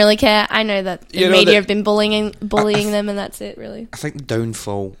honest. even really care. I know that the You know media that- have been bullying them, and that's it, really. I think the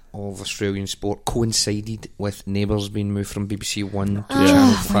downfall of Australian sport coincided with Neighbours being moved from BBC One to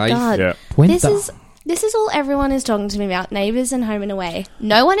Channel Oh 5. my god, Yeah. When this is all everyone is talking to me about. Neighbours and Home and Away.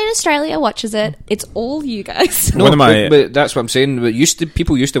 No one in Australia watches it. It's all you guys. No, One of my- but that's what I'm saying. But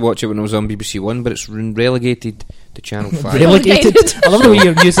people used to watch it when it was on BBC One, but it's relegated to Channel 5. relegated. I love the way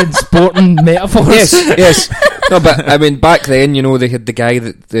you're using sporting metaphors. Yes. No, but I mean, back then, you know, they had the guy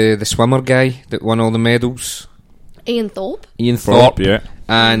the swimmer guy that won all the medals, Ian Thorpe. Ian Thorpe, Yeah.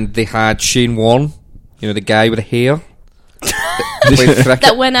 and they had Shane Warne, you know, the guy with the hair that played cricket.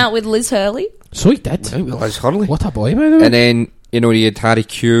 That went out with Liz Hurley. So he did. Liz Hurley. What a boy, by the way. And then, you know, he had Harry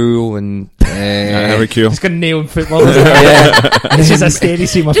Kewell and Harry Kewell. He's going to nail football. Isn't yeah, This is a steady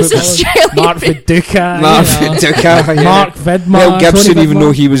seam of Just football. Australian Mark Viduka. Mark you know. Viduka, yeah. Mark Vidmar. Mel Gibson, Tony even Vidmar.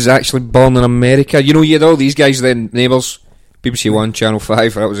 though he was actually born in America. You know, you had all these guys then, Neighbours, BBC One, Channel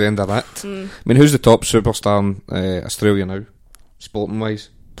 5, that was the end of that. I mean, who's the top superstar in Australia now, sporting-wise?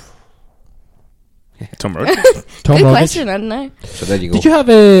 Tom Roach. Tom Good Rogic. question. I don't know. So there you go. Did you have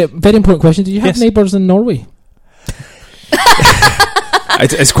a very important question? Did you have Yes. neighbours in Norway?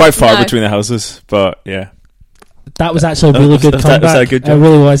 It's quite far No. between the houses, but yeah. That was actually a really good Was that comeback. a good It job?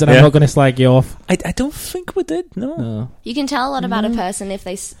 really was, and I'm Yeah. not going to slag you off. I don't think we did, no. No. You can tell a lot about a person if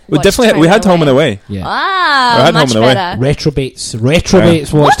they. We definitely we had Home and Away. Yeah. Ah, We had much Home and Away. better.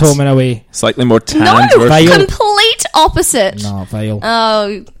 Retrobates watched What? Home and Away. Slightly more tanned No, version. Vile. complete opposite. No, vile.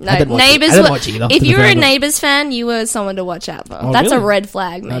 Oh no, I didn't watch it. Neighbours. I didn't were- watch either, if to be you were fair, a but- Neighbours fan, you were someone to watch out for. Oh, That's really? a red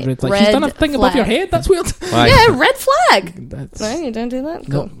flag, mate. Red flag. Red She's done a thing above your flag. head. That's weird. Why? Yeah, red flag. That's, No, you don't do that.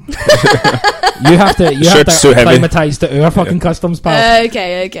 No. Cool. you have to Shirt's too heavy. acclimatise to our fucking customs, pal.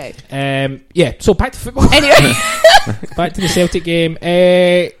 Okay. Yeah. So back to football. Anyway, Back to the Celtic game.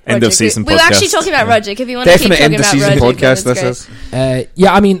 End of Rogic. season We were podcast. actually talking about Rogic. If you want to keep Definite talking end of about season Rogic, podcast, then this it's is.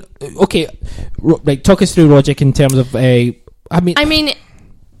 Yeah, I mean, okay. Right, talk us through Rogic in terms of. great. I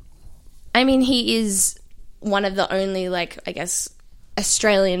mean, he is one of the only, like, I guess,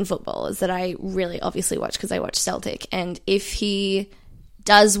 Australian footballers that I really obviously watch because I watch Celtic. And if he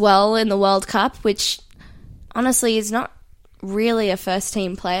does well in the World Cup, which honestly is not really a first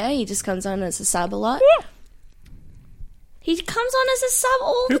team player, he just comes on as a sub a lot. He comes on as a sub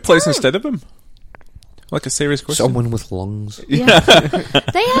all Who the plays time. instead of him? Like a serious question. Someone with lungs. Yeah.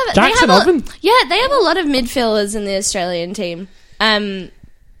 they have Jackson they have Oven? they have a lot of midfielders in the Australian team.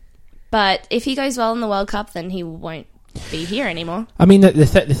 But if he goes well in the World Cup, then he won't be here anymore. I mean, the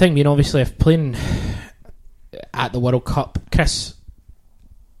thing, you know, obviously, if playing at the World Cup, Chris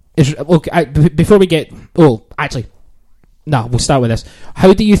is okay. Before we get, we'll start with this.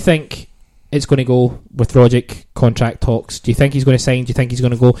 How do you think it's going to go with Rogic contract talks? Do you think he's going to sign? Do you think he's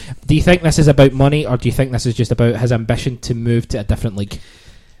going to go? Do you think this is about money, or do you think this is just about his ambition to move to a different league?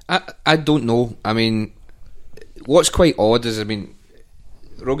 I don't know. I mean, what's quite odd is, I mean,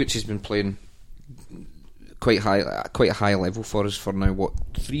 Rogic has been playing quite a high level for us for now, what,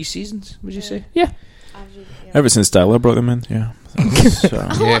 3 seasons, would you say? Yeah. Ever since Tyler brought him in, yeah. After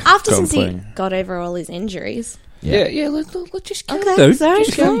Got since him he playing. got over all his injuries. Yeah. Let's just calm Okay, down. sorry,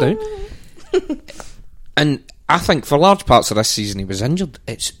 Just calm down. And I think for large parts of this season he was injured.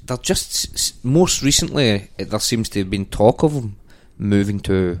 They're just most recently there seems to have been talk of him moving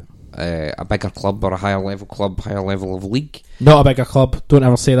to a bigger club or a higher level club, higher level of league. Not a bigger club. Don't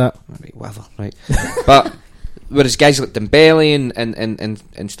ever say that. Right, whatever. Right, but whereas guys like Dembele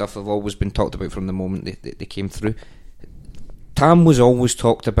and stuff have always been talked about from the moment they came through. Tam was always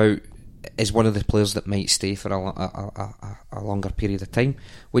talked about as one of the players that might stay for a longer period of time,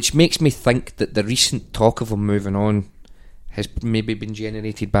 which makes me think that the recent talk of him moving on has maybe been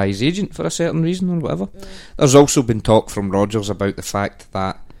generated by his agent for a certain reason or whatever. There's also been talk from Rodgers about the fact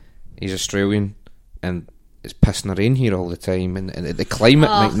that he's Australian and it's pissing rain here all the time, and the climate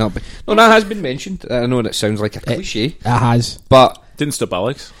might not be. No, that has been mentioned. I know that sounds like a cliche. It has. But Didn't stop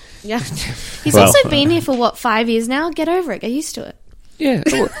Alex. Yeah. He's also been here for 5 years now. Get over it. Get used to it. yeah,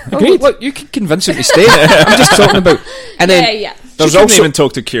 look, you can convince him to stay. I'm just talking about. And then Yeah. there's She couldn't also even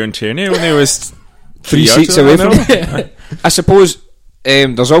talk to Kieran Tierney when he was 3 yards seats away from him. him. I suppose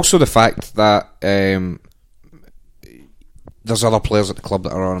there's also the fact that there's other players at the club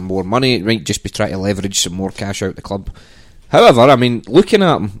that are on more money. It might just be trying to leverage some more cash out the club. However, I mean, looking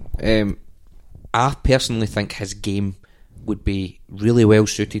at him, I personally think his game would be really well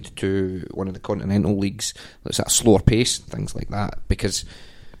suited to one of the continental leagues that's at a slower pace, things like that, because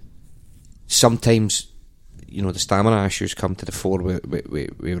sometimes, you know, the stamina issues come to the fore with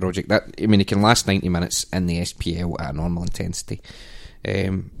Rogic. That, I mean, he can last 90 minutes in the SPL at a normal intensity.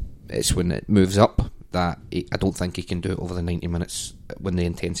 It's when it moves up that I don't think he can do it over the 90 minutes when the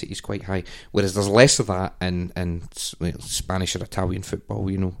intensity is quite high. Whereas there's less of that in Spanish or Italian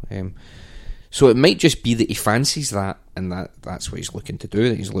football, you know. So it might just be that he fancies that, and that's what he's looking to do,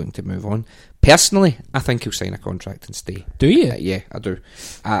 that he's looking to move on. Personally, I think he'll sign a contract and stay. Do you? Yeah, I do.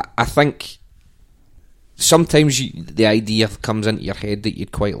 I think sometimes the idea comes into your head that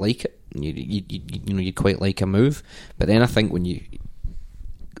you'd quite like it. You'd quite like a move. But then I think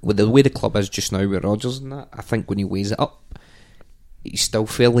with the way the club is just now with Rodgers and that, I think when he weighs it up, he's still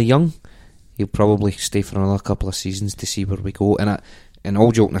fairly young. He'll probably stay for another couple of seasons to see where we go. And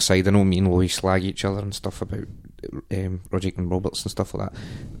all joking aside, I know me and Louis slag each other and stuff about Rogic and Roberts and stuff like that.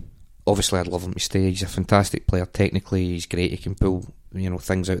 Obviously, I'd love him to stay. He's a fantastic player. Technically, he's great. He can pull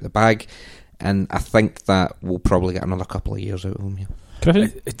things out of the bag. And I think that we'll probably get another couple of years out of him. Yeah.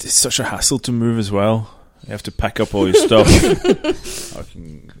 It's such a hassle to move as well. You have to pack up all your stuff.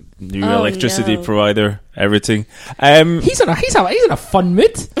 New electricity provider, everything. He's in a fun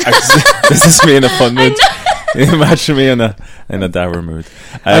mood. This is me in a fun mood. Imagine me in a dour mood.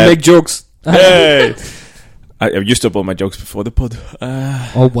 I make jokes. Hey! I used to up all my jokes before the pod.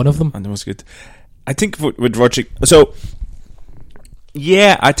 One of them. And it was good. I think with Rogic. So,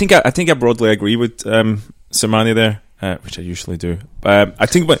 yeah, I think I broadly agree with Samani there, which I usually do. I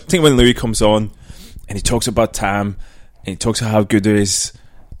think when Louis comes on and he talks about Tam and he talks about how good it is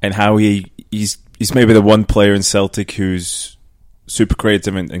and how he's maybe the one player in Celtic who's super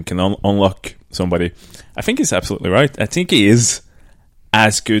creative and can unlock somebody. I think he's absolutely right. I think he is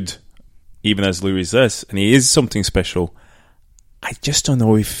as good even as Louis is, and he is something special. I just don't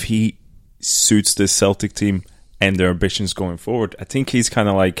know if he suits the Celtic team and their ambitions going forward. I think he's kind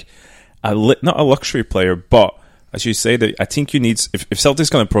of like not a luxury player, but as you say, that I think you need, if Celtic's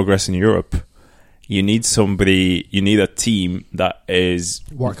going to progress in Europe, you need a team that is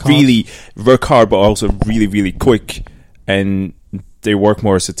work hard, but also really, really quick, and they work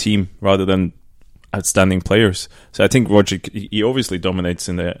more as a team rather than outstanding players. So I think Rogic, he obviously dominates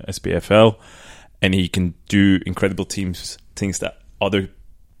in the SPFL, and he can do incredible things that other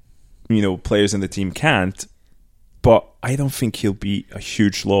players in the team can't. But I don't think he'll be a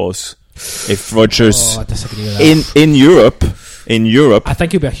huge loss if Rodgers I disagree with that. in Europe. I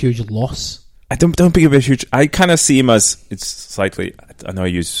think he'll be a huge loss. I don't think he'll be a huge. I kind of see him as, it's slightly. I know I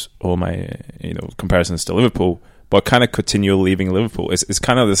use all my comparisons to Liverpool, but kind of Coutinho leaving Liverpool. It's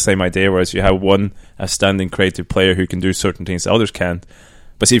kind of the same idea, whereas you have one outstanding creative player who can do certain things that others can't.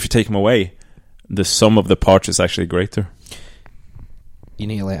 But see, if you take him away, the sum of the parts is actually greater. You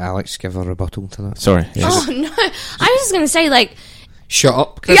need to let Alex give a rebuttal to that. Sorry. Yes. Oh no! I was just going to say, shut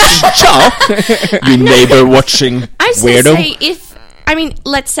up, Christian. Shut up, you neighbour watching I was weirdo. going to say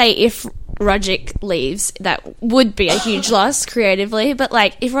let's say if Rogic leaves, that would be a huge loss creatively. But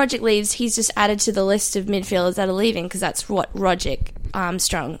if Rogic leaves, he's just added to the list of midfielders that are leaving, because that's what Rogic,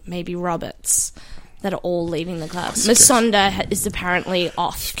 Armstrong, maybe Roberts, that are all leaving the club. Masonda is apparently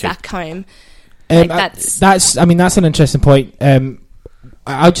off back home. That's an interesting point.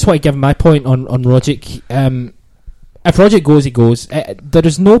 I just want to give my point on Rogic. If Rogic goes, he goes. There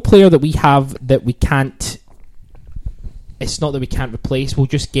is no player that we have that we can't. It's not that we can't replace. We'll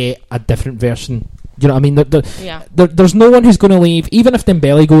just get a different version. You know what I mean? There's no one who's going to leave. Even if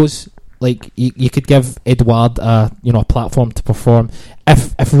Dembele goes, like you could give Edouard a platform to perform.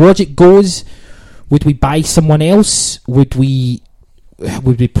 If Rogic goes, would we buy someone else? Would we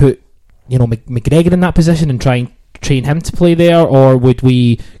put McGregor in that position and try and train him to play there, or would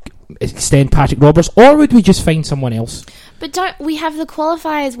we extend Patrick Roberts, or would we just find someone else? But don't we have the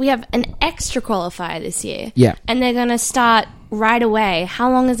qualifiers? We have an extra qualifier this year. Yeah. And they're going to start right away.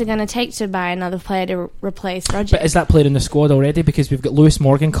 How long is it going to take to buy another player to replace Rogic? But is that player in the squad already? Because we've got Lewis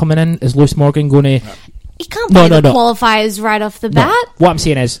Morgan coming in. Is Lewis Morgan going to... He can't play the qualifiers right off the bat. What I'm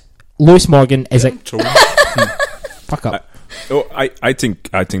saying is, Lewis Morgan is a... Fuck up. I think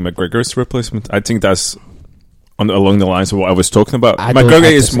McGregor's replacement. I think that's along the lines of what I was talking about.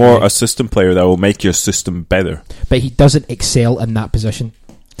 McGregor is more a system player that will make your system better. But he doesn't excel in that position.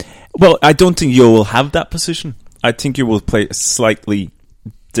 Well, I don't think you will have that position. I think you will play slightly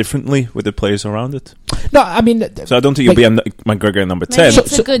differently with the players around it. No, I mean... So I don't think you'll be McGregor number 10.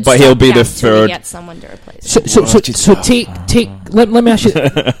 It's a good but he'll be the third. Get someone to replace So take... Let me ask you...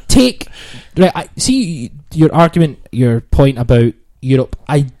 Take... Right, I see your argument, your point about Europe.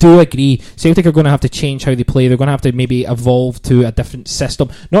 I do agree. Celtic are going to have to change how they play. They're going to have to maybe evolve to a different system.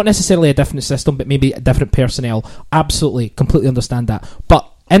 Not necessarily a different system, but maybe a different personnel. Absolutely, completely understand that. But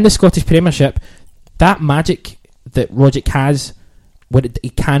in the Scottish Premiership, that magic that Rogic has, where he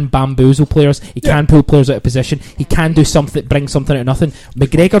can bamboozle players, he can pull players out of position, he can do something, bring something out of nothing.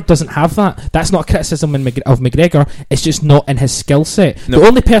 McGregor doesn't have that. That's not a criticism of McGregor. It's just not in his skill set. No. The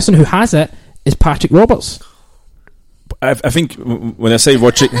only person who has it is Patrick Roberts. I think when I say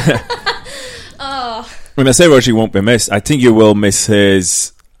Rogic, when I say Rogic won't be missed, I think you will miss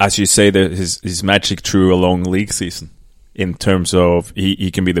his, as you say, his magic through a long league season. In terms of he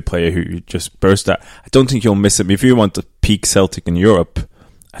can be the player who just burst that. I don't think you'll miss him if you want to peak Celtic in Europe.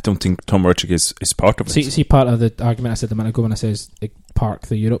 I don't think Tom Rogic is part of it. See part of the argument I said a minute ago when I says park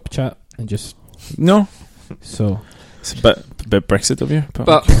the Europe chat and just no. So. It's a bit Brexit of you,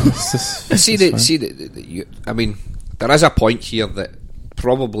 but I mean, there is a point here that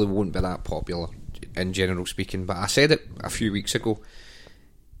probably won't be that popular in general speaking. But I said it a few weeks ago.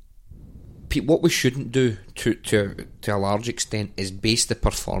 What we shouldn't do to a large extent is base the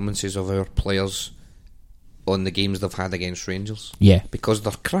performances of our players on the games they've had against Rangers. Yeah, because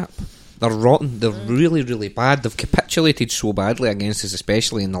they're crap. They're rotten. They're really, really bad. They've capitulated so badly against us,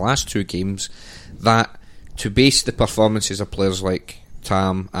 especially in the last two games, that to base the performances of players like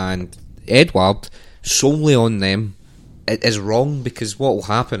Tam and Edouard solely on them, it is wrong, because what will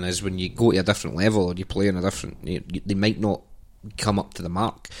happen is when you go to a different level or you play in a different... they might not come up to the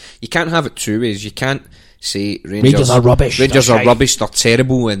mark. You can't have it two ways. You can't say Rangers are rubbish. Rangers are rubbish, they're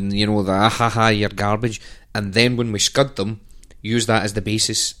terrible, and you're garbage, and then when we scud them, use that as the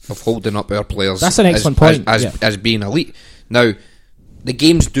basis of holding up our players. That's an excellent point. As being elite. Now, the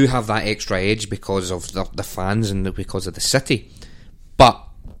games do have that extra edge because of the fans and because of the city, but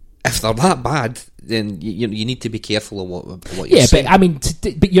if they're that bad, then you need to be careful of what you're saying. But I mean,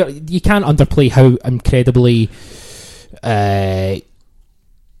 you can't underplay how incredibly Tom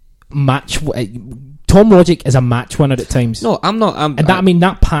Rogic is a match winner at times. No, I'm not.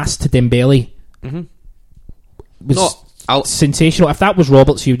 That pass to Dembele was sensational. If that was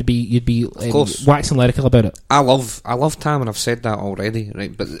Roberts, you'd be waxing lyrical about it. I love Tam, and I've said that already,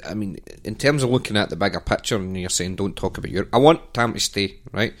 right? But I mean, in terms of looking at the bigger picture, and you're saying don't talk about Europe, I want Tam to stay,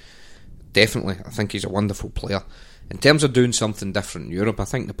 right? Definitely, I think he's a wonderful player. In terms of doing something different in Europe, I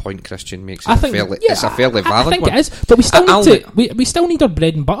think the point Christian makes is a fairly valid one. I think it is, but we still we still need our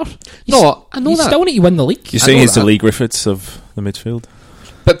bread and butter. I know that. Still need to win the league. You're saying he's the Lee Griffiths of the midfield?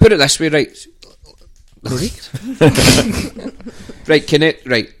 But put it this way, right?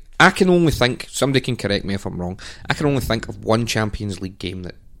 Right, I can only think, somebody can correct me if I'm wrong, I can only think of one Champions League game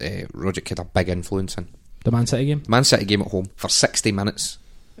that Rogic had a big influence in. The Man City game? Man City game at home for 60 minutes.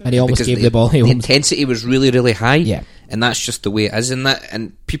 And he almost gave the ball. The intensity was really, really high. Yeah. And that's just the way it is.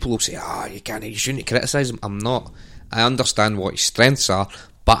 And people will say, you shouldn't criticise him. I'm not. I understand what his strengths are,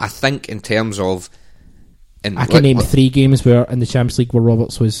 but I think in terms of... I can name 3 games where in the Champions League where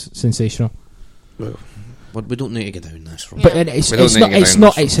Roberts was sensational. Well, we don't need to get down this road. But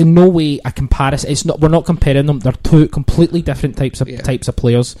it's in no way a comparison. It's not. We're not comparing them. They're two completely different types of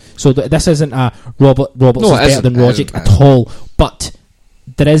players. So this isn't a Roberts is better than Rogic at all. But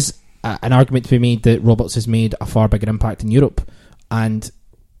there is an argument to be made that Roberts has made a far bigger impact in Europe. And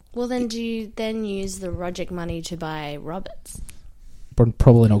well, then do you then use the Rogic money to buy Roberts? we're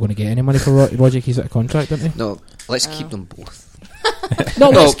probably not going to get any money for Roger Keys out of contract, don't we? No, let's keep them both.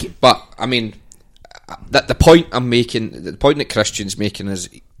 No, but I mean, the point I'm making, the point that Christian's making is,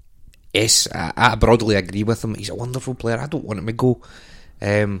 yes, I broadly agree with him. He's a wonderful player. I don't want him to go,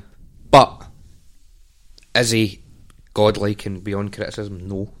 but is he godlike and beyond criticism?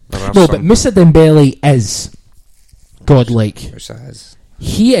 No. But Moussa Dembele is godlike. Moussa is.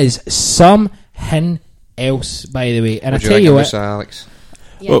 He is something else, by the way. And I What do tell think you of what, Moussa, Alex?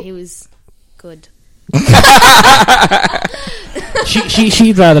 Yeah, Well- he was good.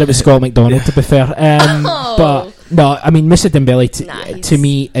 she'd rather it was Scott McDonald, to be fair. Oh. But no, I mean, Moussa Dembele Nice. to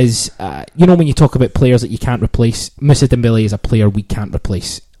me is, you know, when you talk about players that you can't replace, Moussa Dembele is a player we can't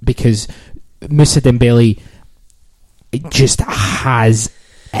replace, because Moussa Dembele just has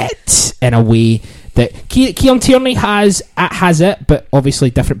it in a way that Keon Tierney has it, but obviously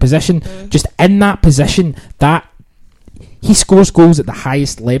different position. Just in that position, that he scores goals at the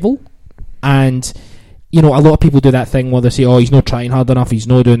highest level, and you know, a lot of people do that thing where they say, "Oh, he's not trying hard enough. He's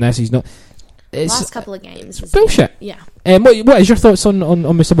not doing this. He's not." It's Last couple of games was bullshit. Yeah. What is your thoughts on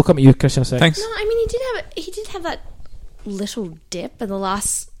Moussa? We'll come to you, Christian, in a sec. Thanks. No, I mean he did have that little dip in the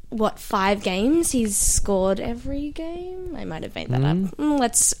last 5 games. He's scored every game. I might have made that up.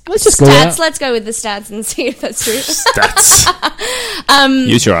 Let's just go with that. Let's go with the stats and see if that's true. Stats.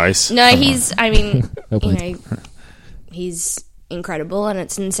 Use your eyes. No, he's. I mean, Well you played. know, he's incredible, and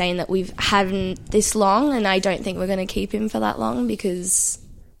it's insane that we've had him this long. And I don't think we're going to keep him for that long because,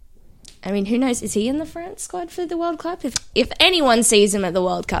 I mean, who knows? Is he in the France squad for the World Cup? If anyone sees him at the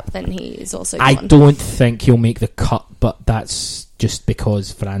World Cup, then he is also I gone. don't think he'll make the cut, but that's just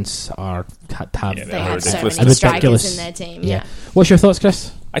because France have Yeah, They have so ridiculous. many ridiculous. strikers in their team. yeah. Yeah. What's your thoughts,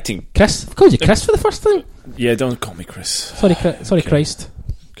 Chris? I think. Chris, I've called you Chris for the first time. Yeah, don't call me Chris. Sorry, Christ.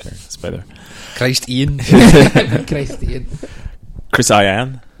 Okay, that's better. Christ, Ian. Christ, Ian. Chris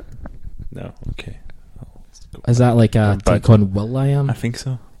Ian? No, okay. Is that like a Bad. take on Will I Am? I think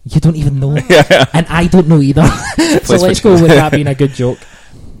so. You don't even know, Yeah. and I don't know either. So Please let's put- go with that being a good joke.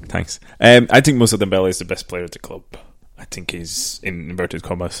 Thanks. I think Moussa Dembele is the best player at the club. I think he's, in inverted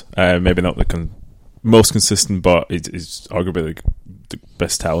commas, maybe not the most consistent, but he's arguably the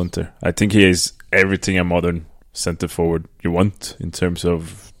best talenter. I think he is everything a modern centre forward you want in terms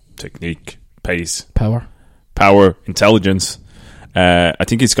of technique, pace, Power. intelligence. I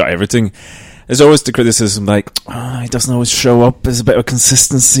think he's got everything. There's always the criticism like, he doesn't always show up. There's a bit of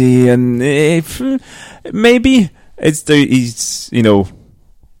consistency, and maybe he's you know,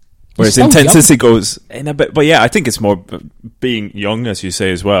 where his still intensity goes in a bit. But yeah, I think it's more being young, as you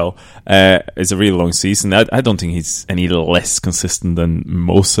say as well. It's a really long season. I don't think he's any less consistent than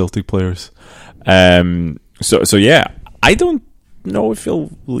most Celtic players. So yeah, I don't know if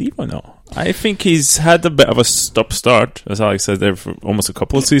he'll leave or not. I think he's had a bit of a stop-start, as Alex said, there for almost a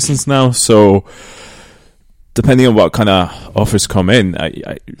couple of seasons now. So, depending on what kind of offers come in,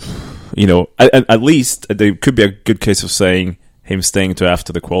 you know, at least there could be a good case of saying him staying to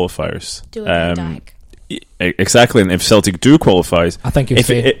after the qualifiers. Do it Van Dijk. Exactly, and if Celtic do qualify, I think he'll if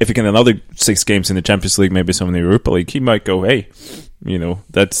say. he can another 6 games in the Champions League, maybe some in the Europa League, he might go, hey, you know,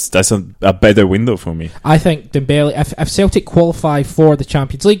 that's a better window for me. I think Dembele. If Celtic qualify for the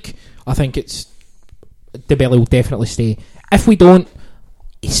Champions League, I think Dembele will definitely stay. If we don't,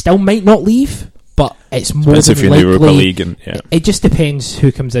 he still might not leave, but it's more Depends than if you're in the Europa likely. League, and yeah. It just depends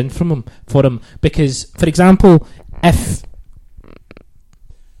who comes in for him. Because, for example, if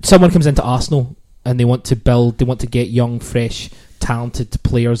someone comes into Arsenal and they want to get young, fresh, talented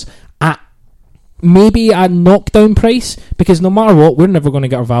players at maybe a knockdown price, because no matter what, we're never going to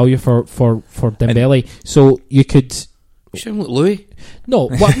get our value for Dembele. So you could. You sound like Louis. No.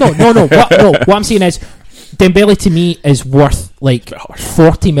 What I'm saying is, Dembele to me is worth like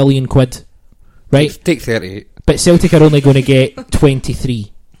 40 million quid, right? Take 38. But Celtic are only going to get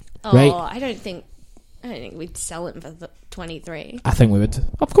 23. Oh, Right. I don't think we'd sell him for 23. I think we would.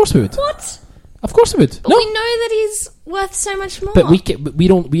 Of course we would. What? Of course we would. But No, we know that he's worth so much more. but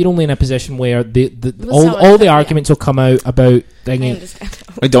we're only in a position where Well, so all the yeah. arguments will come out about I thingy. understand.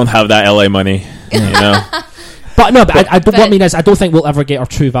 We don't have that LA money, you know. But no, but I don't, what I but- mean is, I don't think we'll ever get our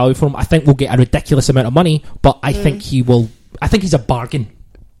true value for him. I think we'll get a ridiculous amount of money, but I think he will. I think he's a bargain,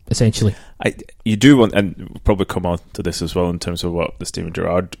 essentially. You do want, and we'll probably come on to this as well in terms of what the Steven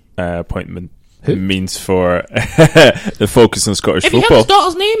Gerrard appointment means for the focus on Scottish Have you heard football.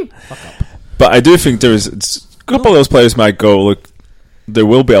 his daughter's name? But I do think a couple of those players might go, look, there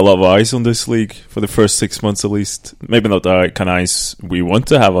will be a lot of eyes on this league for the first 6 months at least. Maybe not the kind of eyes we want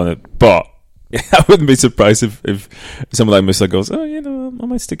to have on it, but I wouldn't be surprised if someone like Moussa goes, oh, you know, I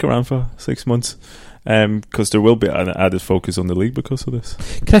might stick around for 6 months. because there will be an added focus on the league because of this.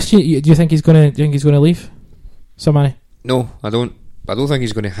 Christian, do you think he's going to leave? Somebody? No, I don't. I don't think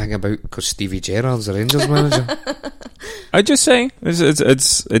he's going to hang about because Stevie Gerrard's the Rangers manager. I'm just saying,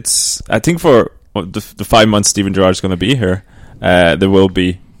 it's. I think for the 5 months Steven Gerrard's going to be here, there will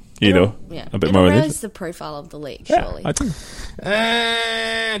be, a bit more. It'll raise the profile of the league, surely. I think.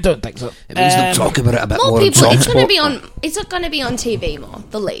 Don't think so. It means they'll talk about it a bit more. More people. on It's going to Talksport. be on. It's not going to be on TV more.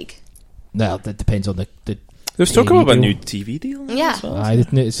 The league. No, that depends on the There's talk about a deal. new TV deal. now Yeah. as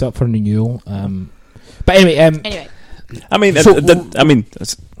well. It's up for renewal. But anyway, Anyway, I mean, So-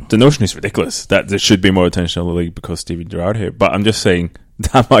 the notion is ridiculous that there should be more attention on the league because Steven Gerrard here. But I'm just saying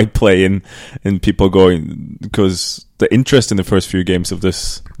that might play in people going, because the interest in the first few games of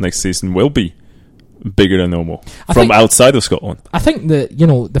this next season will be bigger than normal I from think- outside of Scotland. I think that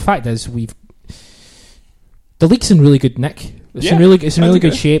the fact is the league's in really good nick. It's in Yeah, really I think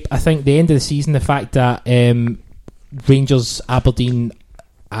good it- shape. I think the end of the season, the fact that Rangers, Aberdeen,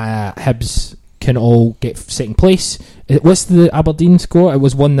 Hibs can all get second place. What's the Aberdeen score? It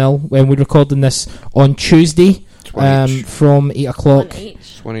was 1-0 when we're recording this on Tuesday, It's one each. from 8 o'clock. one each.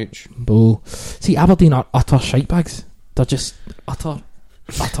 It's one each. Oh. See, Aberdeen are utter shitebags. They're just utter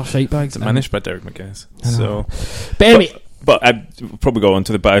shitebags. It's managed by Derek McGuinness. I know. So, But anyway, but I'd probably go on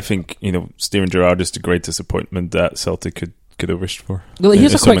to the. But I think Steven Gerrard is the great disappointment that Celtic could have wished for. well,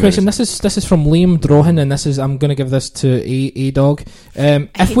 here's in a so quick many question. reasons. This is from Liam Drohan, and I'm going to give this to a dog.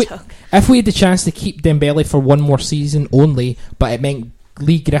 If we had the chance to keep Dembele for one more season only, but it meant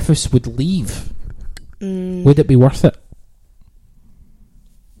Lee Griffiths would leave, would it be worth it?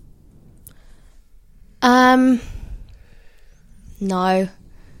 No.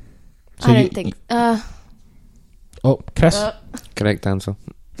 So I you- don't think. Oh, Chris, Correct answer.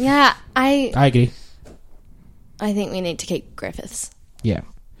 Yeah, I I agree. think we need to keep Griffiths. Yeah,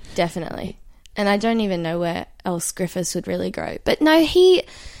 Definitely. And I don't even know where else Griffiths would really go. But no,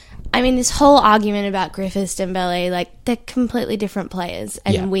 this whole argument about Griffiths and Dembele, they're completely different players,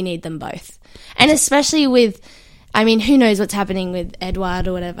 and Yeah. we need them both. And especially with, who knows what's happening with Edouard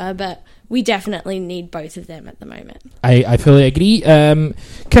or whatever, but we definitely need both of them at the moment. I fully agree.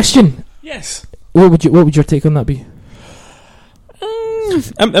 Christian, Yes. what would your take on that be?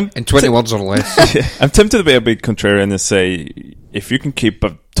 I'm In 20 words or less. I'm tempted to be a bit contrarian and say if you can keep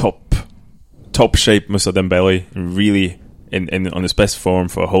a top shape Moussa Dembele really in on his best form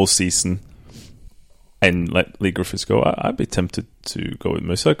for a whole season and let Lee Griffiths go, I'd be tempted to go with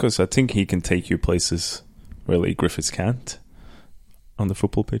Moussa because I think he can take you places where Lee Griffiths can't on the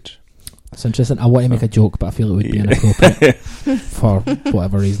football pitch. That's interesting. I want to make a joke, but I feel it would be inappropriate for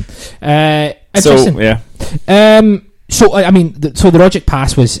whatever reason. Interesting. So yeah, So the Rogic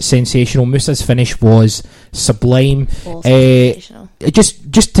pass was sensational. Musa's finish was sublime. Also sensational.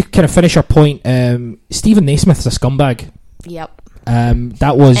 Just to kind of finish our point, Stephen Naismith's a scumbag. Yep.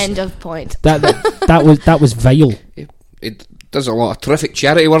 That was End of point. that was vile. It does a lot of terrific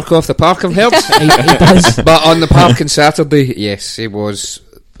charity work off the park, I've heard. It does. But on the park on Saturday, yes, it was.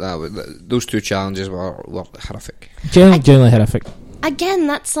 Those two challenges were horrific. Generally horrific. Again,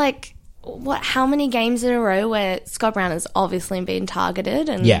 that's how many games in a row where Scott Brown has obviously been targeted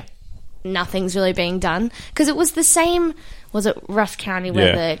and Yeah. nothing's really being done? Because it was the same, was it Ross County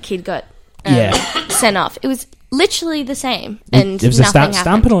where Yeah. the kid got Yeah. sent off? It was literally the same, and There was a nothing happened.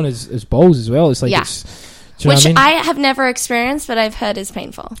 stamping on his balls as well. It's like Yeah. do you know Which what I mean? I have never experienced, but I've heard is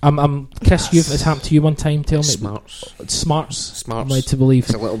painful. Chris, it's happened to you one time. Tell me. Smarts. Smarts. I'm Smarts. led to believe.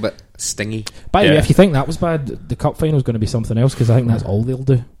 It's a little bit stingy. By the way, Yeah. if you think that was bad, the cup final is going to be something else because I think that's all they'll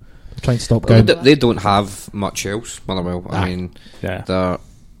do. Try and stop Well, going. they don't have much else. Motherwell. Aye. I mean, yeah. they're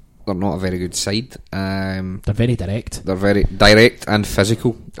not a very good side. They're very direct. They're very direct and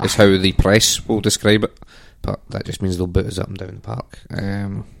physical, is how the press will describe it. But that just means they'll boot us up and down the park.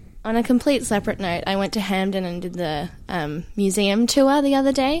 On a complete separate note, I went to Hampden and did the museum tour the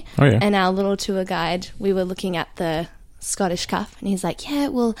other day. Oh, yeah. And our little tour guide, we were looking at the Scottish Cup, and he's like, yeah,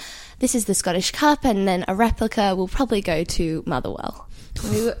 well, this is the Scottish Cup, and then a replica will probably go to Motherwell.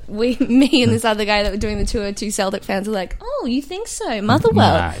 Me and this other guy that were doing the tour, two Celtic fans, were like, oh, you think so?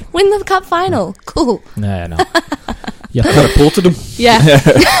 Motherwell Nah. win the cup final. Cool. No. Your, Reported him. Yeah.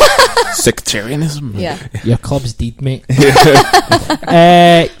 Sectarianism. Yeah. your club's deed, mate.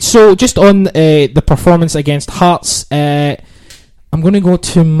 So, just on the performance against Hearts, I'm going to go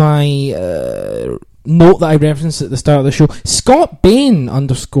to my note that I referenced at the start of the show. Scott Bain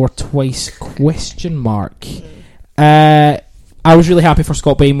 _twice ? I was really happy for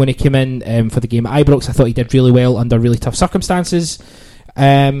Scott Bain when he came in for the game at Ibrox. I thought he did really well under really tough circumstances.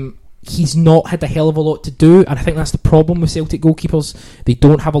 he's not had a hell of a lot to do, and I think that's the problem with Celtic goalkeepers. They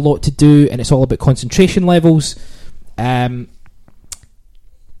don't have a lot to do, and it's all about concentration levels. That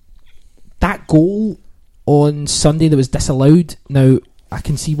goal on Sunday that was disallowed. Now, I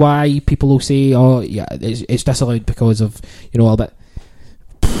can see why people will say, "Oh, yeah, it's disallowed because of all that."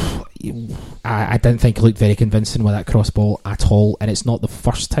 I didn't think he looked very convincing with that cross ball at all, and it's not the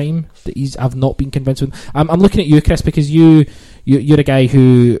first time that I've not been convinced with him. I'm looking at you, Chris, because you're a guy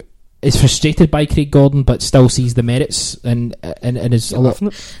who is frustrated by Craig Gordon, but still sees the merits and is a lot.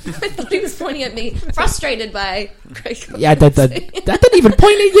 I thought he was pointing at me, frustrated by Craig Gordon. Yeah, I didn't even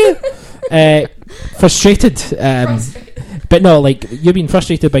point at you. Frustrated. But no, like, you've been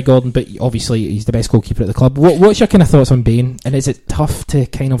frustrated by Gordon, but obviously he's the best goalkeeper at the club. What's your kind of thoughts on Bain? And is it tough to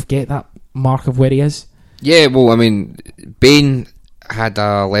kind of get that mark of where he is? Yeah, well, I mean, Bain had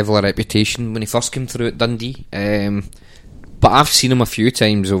a level of reputation when he first came through at Dundee. But I've seen him a few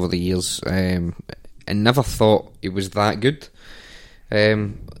times over the years, and never thought he was that good.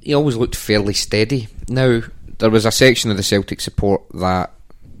 He always looked fairly steady. Now, there was a section of the Celtic support that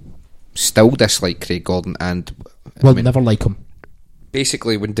still dislike Craig Gordon, and never like him.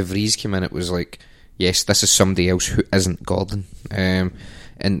 Basically, when De Vries came in, it was like, yes, this is somebody else who isn't Gordon. And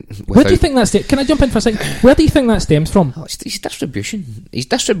where do you think that's? Can I jump in for a second? Where do you think that stems from? Oh, his distribution. His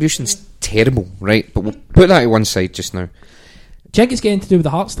distribution's terrible, right? But we'll put that to one side just now. Do you think it's getting to do with the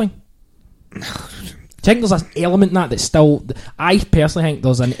Hearts thing? Do you think there's an element in that that's still... I personally think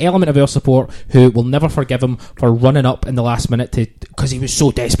there's an element of our support who will never forgive him for running up in the last minute because he was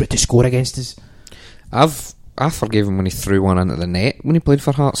so desperate to score against us. I forgave him when he threw one into the net when he played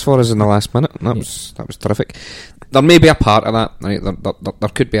for Hearts for us in the last minute. That was terrific. There may be a part of that, right? There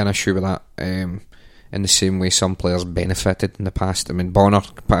could be an issue with that. In the same way some players benefited in the past. I mean,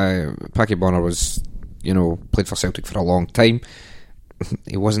 Packy Bonner was... played for Celtic for a long time.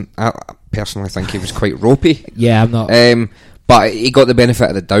 He wasn't. I personally think he was quite ropey. Yeah, I'm not. But he got the benefit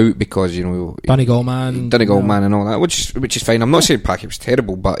of the doubt because Donegal man and all that, which is fine. I'm not saying Packy was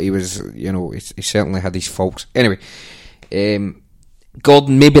terrible, but he was. He certainly had his faults. Anyway,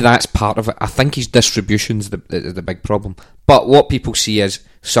 Gordon, maybe that's part of it. I think his distribution's the big problem. But what people see is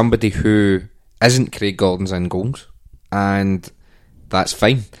somebody who isn't Craig Gordon's in goals, and that's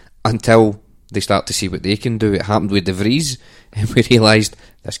fine until they start to see what they can do. It happened with De Vries, and we realised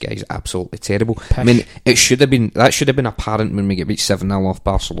this guy's absolutely terrible. Pish. I mean, that should have been apparent when we get beat 7-0 off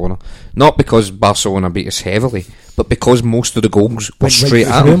Barcelona. Not because Barcelona beat us heavily, but because most of the goals were straight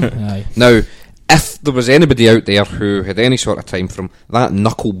at him. Now, if there was anybody out there who had any sort of time from that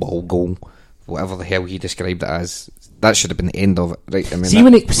knuckleball goal, whatever the hell he described it as, that should have been the end of it, right? I mean,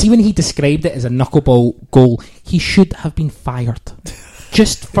 see when he described it as a knuckleball goal, he should have been fired.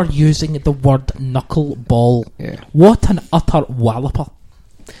 Just for using the word knuckleball. Yeah. What an utter walloper.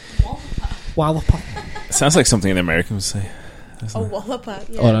 Walloper. Sounds like something an American would say. A walloper,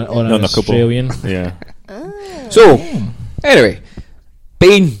 yeah. Or an Australian. Yeah. So, anyway,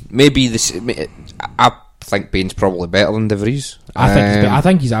 Bain maybe I think Bain's probably better than De Vries. I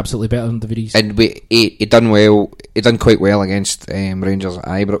think he's absolutely better than De Vries. And he done well. He done quite well against Rangers at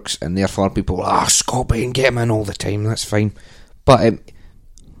Ibrox, and therefore people were, Scott Bain, get him in all the time. That's fine. But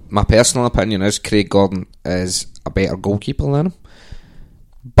my personal opinion is Craig Gordon is a better goalkeeper than him.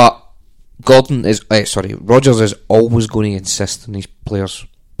 But Rodgers is always going to insist on his players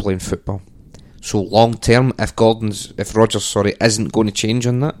playing football. So long term, if Rodgers isn't going to change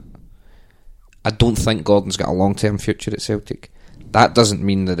on that, I don't think Gordon's got a long term future at Celtic. That doesn't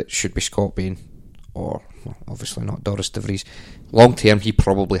mean that it should be Scott Bain or obviously not Doris De Vries. Long term, he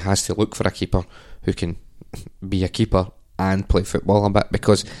probably has to look for a keeper who can be a keeper and play football a bit,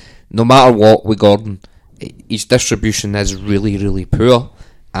 because no matter what with Gordon, his distribution is really, really poor,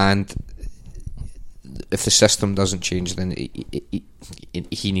 and if the system doesn't change, then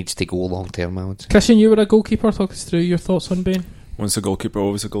he needs to go long term, I would say. Christian, you were a goalkeeper. Talk us through your thoughts on Bain. Once a goalkeeper,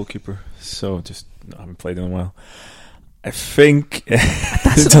 always a goalkeeper. So I haven't played in a while. I think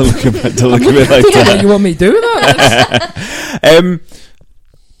don't look at me like that. You want me to do that?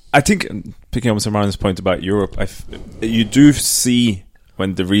 I think, picking up on Marlon's point about Europe, you do see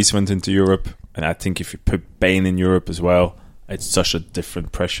when De Vries went into Europe, and I think if you put Bain in Europe as well, it's such a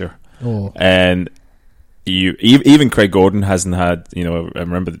different pressure. Oh. And even Craig Gordon hasn't had, I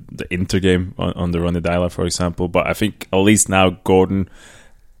remember the Inter game on the Ronny Deila, for example, but I think at least now Gordon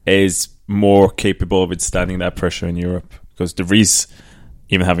is more capable of withstanding that pressure in Europe, because De Vries,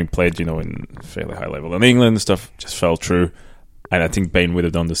 even having played, in fairly high level in England and stuff, just fell through. And I think Bain would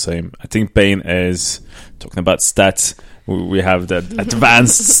have done the same. I think Bain is, talking about stats, we have the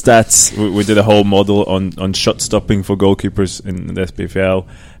advanced stats. We did a whole model on shot stopping for goalkeepers in the SPFL,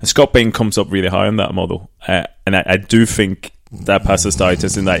 and Scott Bain comes up really high on that model. And I do think that passes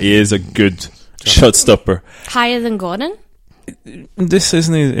Titus in that he is a good shot stopper. Higher than Gordon? This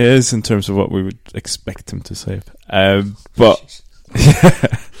season he is in terms of what we would expect him to save. But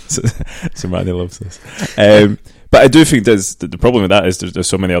so Manny loves this. But I do think there's the problem with that is there's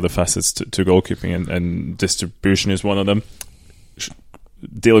so many other facets to goalkeeping, and distribution is one of them.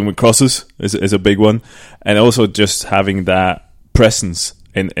 Dealing with crosses is a big one, and also just having that presence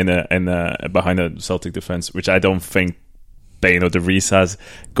in behind a Celtic defence, which I don't think Bain or De Vries has.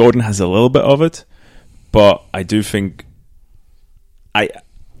 Gordon has a little bit of it, but I do think I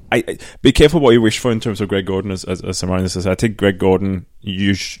be careful what you wish for in terms of Greg Gordon. As Samarian says, I think Greg Gordon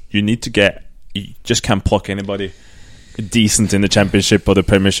you need to get. You just can't pluck anybody decent in the Championship or the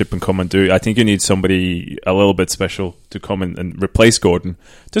Premiership and come and do it. I think you need somebody a little bit special to come and replace Gordon,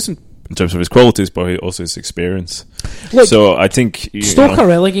 just in terms of his qualities, but also his experience. Look, so I think Stoke are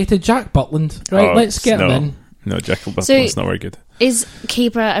relegated. Jack Butland, right? Let's get him in. No, Jack Butland's not very good. Is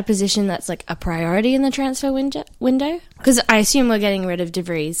keeper a position that's like a priority in the transfer window? Because I assume we're getting rid of De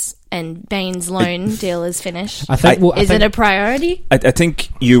Vries and Bain's loan deal is finished. Is it a priority? I think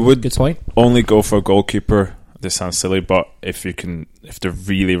you would Good point. only go for a goalkeeper. This sounds silly, but if the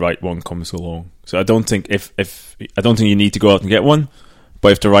really right one comes along. So I don't think I don't think you need to go out and get one,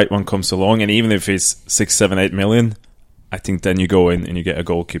 but if the right one comes along, and even if it's 6, 7, 8 million, I think then you go in and you get a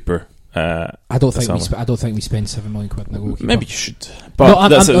goalkeeper. I don't think we spend 7 million quid on a goalkeeper. Maybe you should. But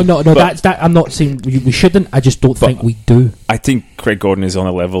I'm not saying we shouldn't. I just don't think we do. I think Craig Gordon is on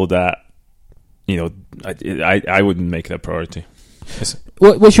a level that I wouldn't make that priority.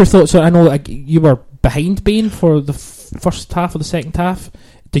 What's your thoughts? I know you were behind Bain for the first half or the second half.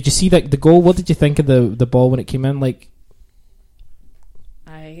 Did you see the goal? What did you think of the ball when it came in?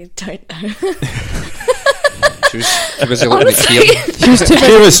 I don't know. She was busy looking at Kieran.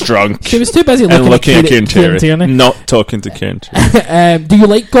 She was drunk. She was too busy looking at Kieran Tierney. Not talking to Kieran Tierney. Do you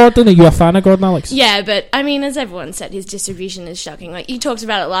like Gordon? Are you a fan of Gordon, Alex? Yeah, but I mean, as everyone said, his distribution is shocking. Like you talked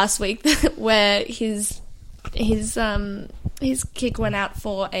about it last week, where his kick went out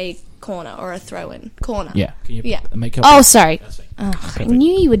for a corner or a throw-in corner. Yeah. Oh, sorry. I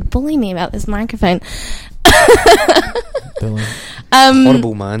knew you would bully me about this microphone.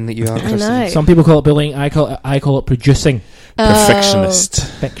 Horrible man that you are. I know. Some people call it bullying. I call it producing. Perfectionist.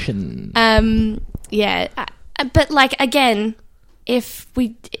 Perfection. Yeah, but like again, if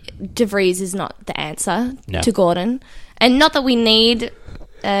De Vries is not the answer to Gordon, and not that we need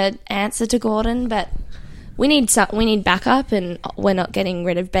an answer to Gordon, but we need backup, and we're not getting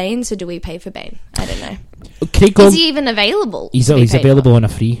rid of Bain. So do we pay for Bain? I don't know. Is he even available? He's available on a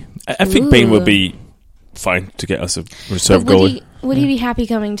free. I think Bain will be fine to get us a reserve goalie. Would he be happy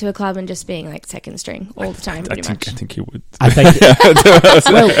coming to a club and just being like second string all the time? Pretty much. I think he would. I think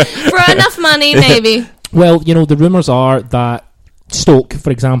for enough money, maybe. Well, the rumours are that Stoke,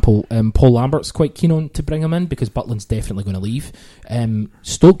 for example, Paul Lambert's quite keen on to bring him in because Butland's definitely going to leave.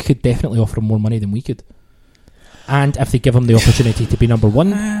 Stoke could definitely offer him more money than we could. And if they give him the opportunity to be number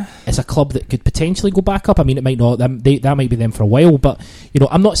one, it's a club that could potentially go back up. I mean, it might not. That might be them for a while. But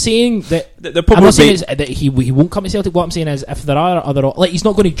I'm not saying that. I'm not saying that he won't come to Celtic. What I'm saying is, if there are other, like, he's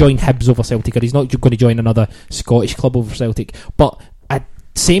not going to join Hibs over Celtic, or he's not going to join another Scottish club over Celtic. But a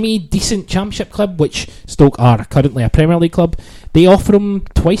semi-decent Championship club, which Stoke are currently a Premier League club, they offer him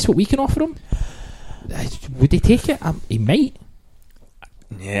twice what we can offer him. Would he take it? He might.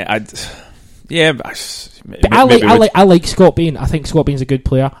 Yeah, Yeah, I like Scott Bain. I think Scott Bain's a good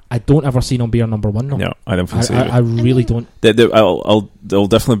player. I don't ever see him be our number one. No, I don't think so. I really don't. There'll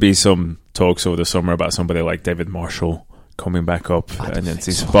definitely be some talks over the summer about somebody like David Marshall coming back up, but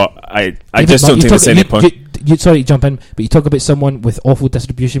I just don't think there's any point. Sorry to jump in, but you talk about someone with awful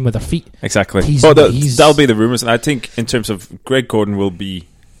distribution with their feet. Exactly. That'll be the rumours, and I think in terms of Greg Gordon will be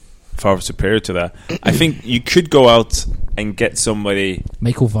far superior to that. I think you could go out and get somebody.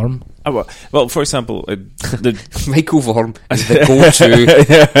 Michael Vorm. Well, for example, Michael Vorm is the go-to.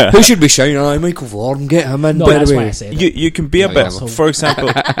 Yeah. Who should be shouting? Michael Vorm, get him in. No, that's why I said you can be a bit. For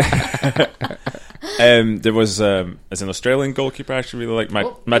example, there was as an Australian goalkeeper I actually really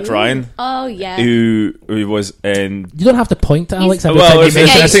like Matt Ryan. Oh yeah, who was in. You don't have to point to Alex. I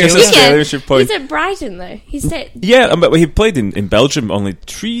think it's Australian should point. He's at Brighton though. He's but he played in Belgium only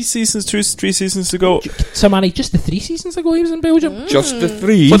 3 seasons ago. So Manny, just the 3 seasons ago he was in Belgium. Just the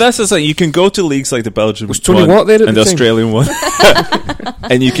 3. Well, that's the thing. You can go to leagues like the Belgian was Tony Watt there and the Australian one,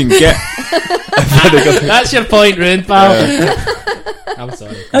 and you can get. That's your point, Rune, pal. I'm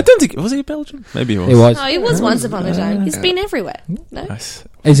sorry. I don't think was he Belgium. Maybe he was. He was. No, he was once upon a time. He's been everywhere. No? Nice.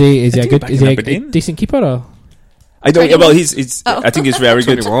 Is he a good? back Is in he a Aberdeen. decent keeper? Or? I don't. Right, Well, he he's. Oh. I think he's very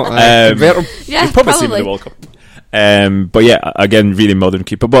good. Convert him. Yeah, You'll probably see him in the World Cup. But yeah, again, really modern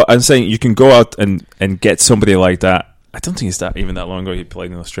keeper. But I'm saying you can go out and get somebody like that. I don't think it's that even that long ago he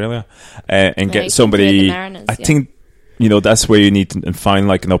played in Australia, and Yeah, he get played somebody. the Mariners, I yeah. think that's where you need to find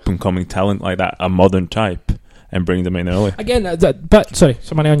like an up and coming talent like that, a modern type, and bring them in early. Again, but sorry,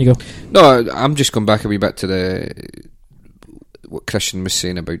 somebody on you go. No, I'm just going back a wee bit to what Christian was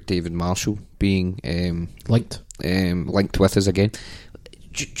saying about David Marshall being Linked. linked with us again.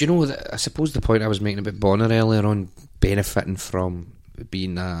 Do you know that? I suppose the point I was making about Bonner earlier on benefiting from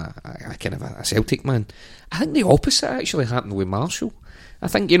being a kind of a Celtic man. I think the opposite actually happened with Marshall. I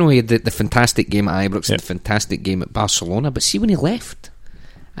think he had the fantastic game at Ibrox and the fantastic game at Barcelona, but see when he left,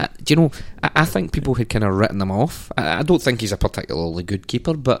 I think people had kind of written him off. I don't think he's a particularly good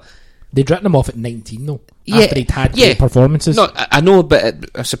keeper, but They'd written him off at 19 though. After he'd had great performances. No, I know, but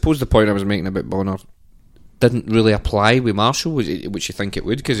I suppose the point I was making about Bonner didn't really apply with Marshall, which you think it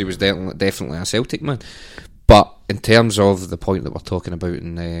would, because he was definitely a Celtic man. But in terms of the point that we're talking about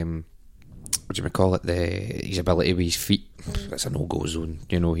in what do you call it, his ability with his feet, that's a no-go zone.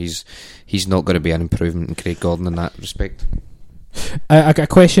 He's not going to be an improvement in Craig Gordon in that respect. I got a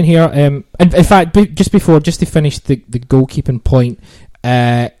question here. In fact, just to finish the goalkeeping point,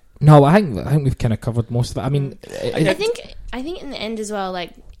 no, I think we've kind of covered most of it. I mean, I think in the end as well,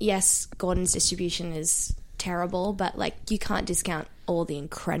 like, yes, Gordon's distribution is terrible, but like you can't discount all the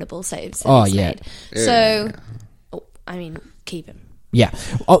incredible saves that he's made. So, I mean, keep him. Yeah.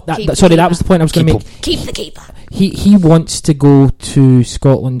 Oh, Keep the sorry, that keeper. was the point I was going to make. Keep the keeper. He wants to go to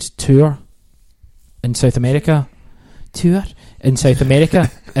Scotland's tour in South America.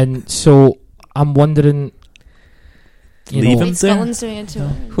 And so I'm wondering. Leave him there? Scotland's doing a tour.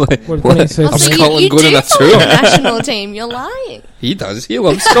 We're going to South Also, America. you going do on a follow tour? the national team. You're lying. He does. He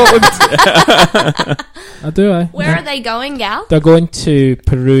loves Scotland. I do. Where are they going, Gal? They're going to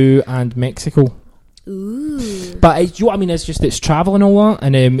Peru and Mexico. Ooh. But it's travel and all that,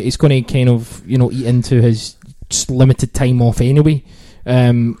 and it's going to kind of eat into his just limited time off anyway.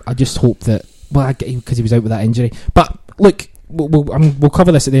 I just hope that because he was out with that injury. But look, we'll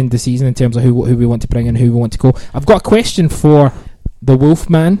cover this at the end of the season in terms of who we want to bring in, who we want to go. I've got a question for the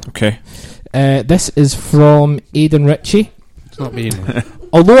Wolfman. Okay. This is from Aidan Ritchie. It's not me.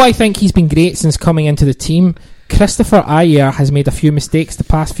 Although I think he's been great since coming into the team, Christopher Ayer has made a few mistakes the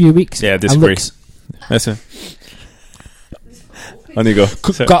past few weeks. Yeah, I and disagree. looks That's it. On you go.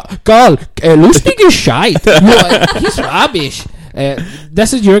 Carl, Lustig is shite. He's rubbish.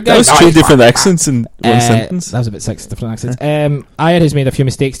 This is your guy. That was two different accents in one sentence. That was about 6 different accents. Ayer has made a few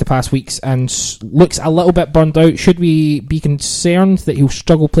mistakes the past weeks and looks a little bit burned out. Should we be concerned that he'll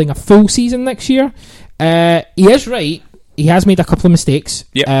struggle playing a full season next year? He is right. He has made a couple of mistakes.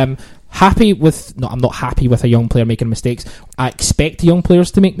 Yep. I'm not happy with a young player making mistakes. I expect young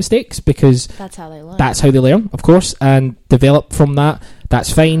players to make mistakes because That's how they learn. that's how they learn, of course, and develop from that.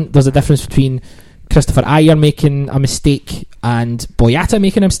 That's fine. There's a difference between Christopher Ayer making a mistake and Boyata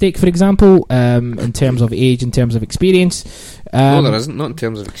making a mistake, for example, in terms of age, in terms of experience. No, there isn't. Not in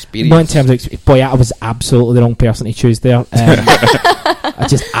terms of experience. Not in terms of Boyata was absolutely the wrong person to choose there. I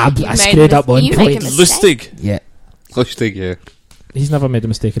screwed up one you make a point. mistake. Lustig. Yeah, Lustig, yeah. he's never made a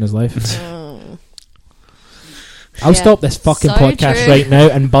mistake in his life. Oh. I'll Yeah. stop this fucking So podcast true. right now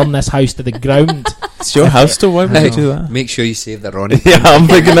and burn this house to the ground. It's your house, though. Why would you do that? Make sure you save the Ronnie. Yeah, I'm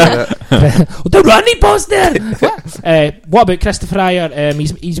thinking that. The Ronnie poster. What about Christopher Ayer?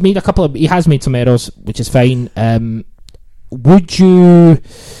 He's made he has made some errors, which is fine. Would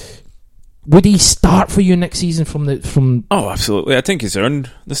he start for you next season from? Oh, absolutely. I think he's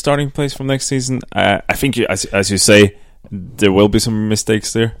earned the starting place from next season. I think, as you say, there will be some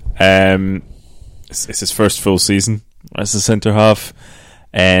mistakes there. It's his first full season as a centre half,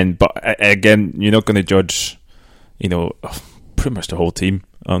 but again, you're not going to judge, pretty much the whole team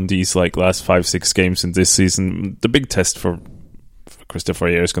on these last 5-6 games in this season. The big test for Christopher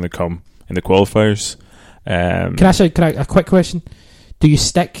Ayer is going to come in the qualifiers. Can I a quick question? Do you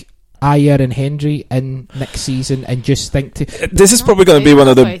stick Ayer and Hendry in next season and just think to? This is probably going to be one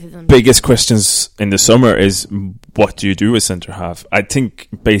of Both of the them. biggest questions in the summer is what do you do with centre half? I think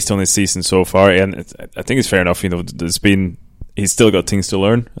based on his season so far, and I think it's fair enough. He's still got things to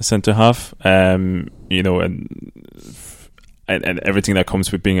learn as centre half. And everything that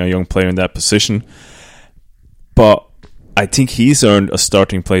comes with being a young player in that position. But I think he's earned a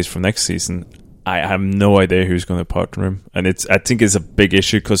starting place for next season. I have no idea who's going to partner him, and I think it's a big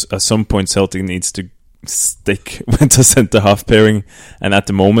issue because at some point Celtic needs to stick with the centre half pairing, and at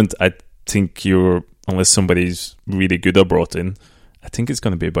the moment, I think unless somebody's really good or brought in, I think it's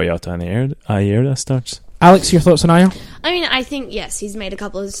going to be Boyata and Ayer that starts. Alex, your thoughts on Ayer? I mean, I think, yes, he's made a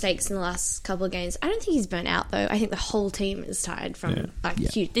couple of mistakes in the last couple of games. I don't think he's burnt out, though. I think the whole team is tired from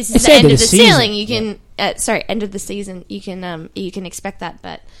huge. This is It's the end of the season. ceiling. You can, end of the season. You can expect that,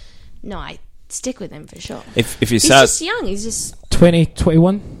 but no, I stick with him for sure. If He's sat, just young. He's just 20,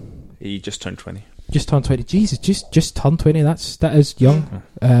 21? he just turned 20. Just turned 20. Jesus, just turned 20. That is young.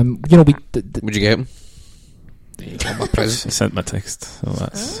 You know, Would you get him? On my I present. sent my text, so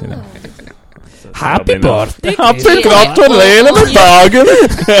that's happy birthday. Happy Yeah.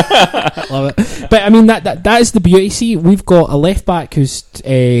 Love it. But I mean, that is the beauty. See, we've got a left back who's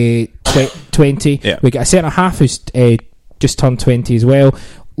 20. Yeah. We got a centre half who's just turned 20 as well.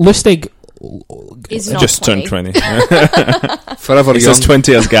 Lustig is not just 20. turned 20. Forever He's young. as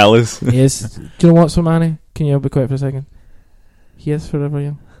 20 as Gallus. he is. Do you know what, Somani? Can you be quiet for a second? He is forever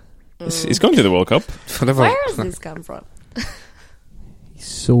young. He's going to the World Cup. Forever. Where has this come from? He's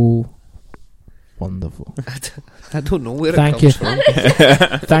so wonderful. I don't know where Thank it comes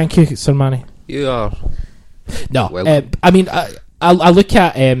from. Thank you, Sir Manny. You are. No, Well- I mean, I look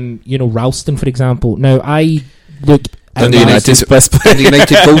at Ralston, for example. Now, I look at Dundee Ralston. United's best player. The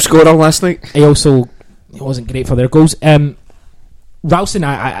United goal scorer last night. He also wasn't great for their goals. Ralston,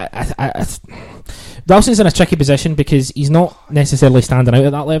 Ralston's in a tricky position because he's not necessarily standing out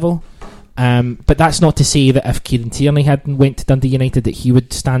at that level. But that's not to say that if Kieran Tierney hadn't went to Dundee United that he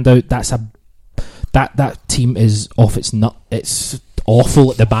would stand out. That team is off its nut. It's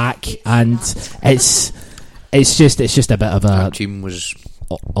awful at the back, and it's just a bit of a That team was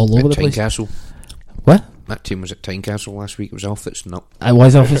all over at the place. Tynecastle. What? That team was at Tynecastle last week. It was off its nut. I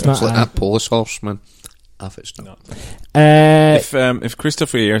was off its It's nut. like that police horse, man. Off its nut. If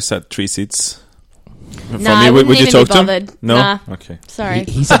Christopher Ayer sat 3 seats for Nah, me, I would wouldn't you even talk be to him? bothered. No? Nah. Okay. Sorry.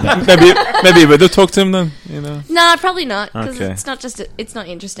 He's a bit. Maybe you would have talked to him then, you know. Nah, probably not, because Okay. it's not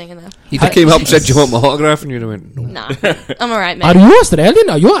interesting enough. He just came up and said, "Do you want my autograph?" And you went, "No." Nah, I'm alright, Are man. you Australian?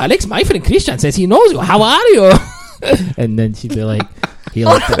 Are you Alex? My friend Christian says he knows you. How are you? And then she'd be like, he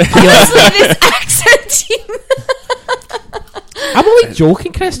liked it. Honestly, this accent team. I'm only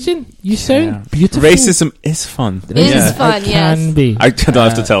joking, Christian. You sound beautiful. Racism is fun. It is fun, It can yes. be. I don't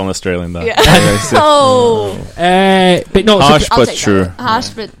have to tell an Australian that. Yeah. Racist. Oh, But no, Harsh I'll but take true. that.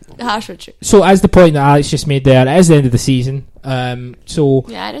 Harsh but true. so as the point that Alex just made there, it is the end of the season. So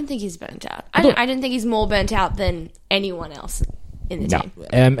Yeah, I don't think he's burnt out. I I don't- don't think he's more burnt out than anyone else in the no, team.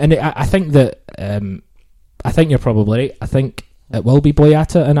 and I think that I think you're probably right. I think it will be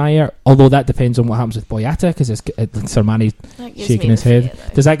Boyata and Ayer, although that depends on what happens with Boyata because Sir Manny That gives shaking me his the head. fear,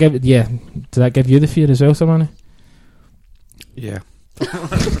 though. Does that give you the fear as well, Sir Manny? Yeah.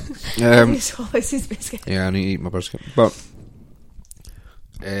 He swallows his biscuit. Yeah, I need to eat my biscuit. But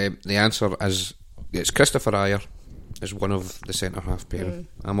the answer is it's Christopher Ayer is one of the centre half pairing.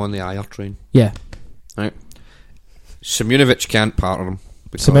 I'm on the Ayer train. Yeah, Right. Simunovic can't partner him.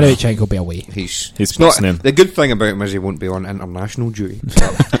 because Simunovic ain't gonna be away. He's He's not, listening. the good thing about him is he won't be on international duty.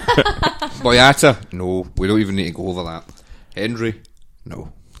 Boyata, no, we don't even need to go over that. Henry,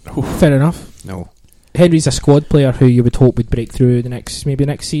 no, Fair enough. no. Henry's a squad player who you would hope would break through next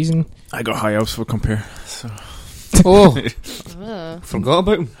season. I got high hopes for Compare. So. Oh, Ugh. forgot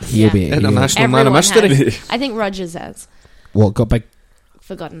about him. He'll Yeah. be International man of Everyone mystery. has. I think Rogers has what got big.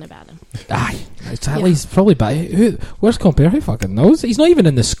 forgotten about him. Aye, exactly. He's probably bad. Where's Compare? Who fucking knows? He's not even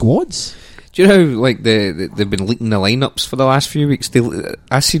in the squads. Do you know how like they've been leaking the lineups for the last few weeks?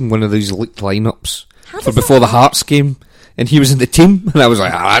 I seen one of these leaked lineups How for does before that the Hearts game, and he was in the team, and I was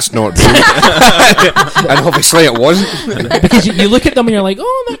like, that's not true. And obviously it wasn't. Because you look at them and you're like,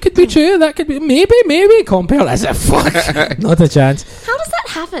 oh, that could be true. That could be maybe Compare. That's a fuck. Not a chance. How does that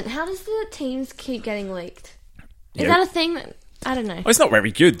happen? How does the teams keep getting leaked? Is Yeah. that a thing that I don't know? Oh, it's not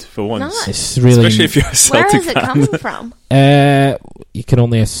very good for once. No. It's really. Especially if you're a Where Celtic is it fan. coming from? You can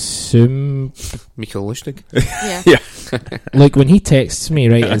only assume. Mikael Lustig. Yeah. Like when he texts me,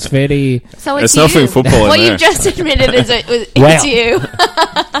 right? It's very. So It's it's nothing you. football in What there. you've just admitted is it's Well. you.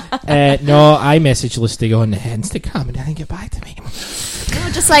 No, I messaged Lustig on Instagram and he didn't get back to me.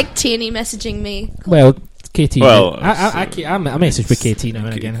 You're just like Tierney messaging me. Well, KT. Well, I message with KT now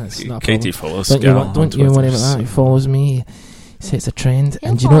and again. That's not a problem. Katie follows. Don't you, Gal want, don't on you Twitter, worry about that? so- He follows me. He sets a trend.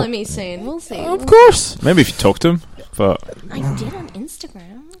 He'll and you follow know, me soon. We'll see. of course. Maybe if you talk to him, but I did on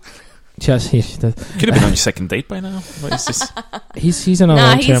Instagram. Just he does. Could have been on your second date by now. What is this? He's in a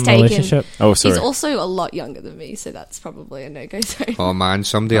Nah, he's long-term taken. relationship. Oh, sorry. He's also a lot younger than me, so that's probably a no-go zone. Oh man,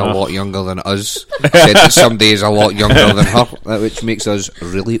 somebody a lot younger than us said that somebody is a lot younger than her, which makes us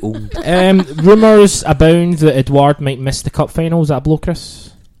really old. Rumours abound that Edouard might miss the cup final. Is that a blow,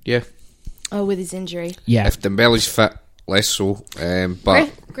 Chris? Yeah, Oh, with his injury. Yeah. if Dembele's fit, less so. But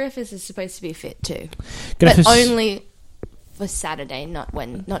Griffiths is supposed to be fit too. Griffiths- But only for Saturday, not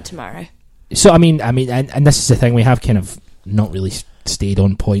tomorrow. So I mean, and this is the thing, we have kind of not really stayed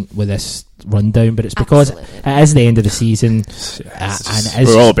on point with this rundown, but it's because Absolutely. it is the end of the season, Yeah, it's just- and it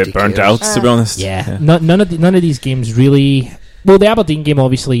is, we're all a bit burnt out, to be honest. yeah. None of these games really. Well, the Aberdeen game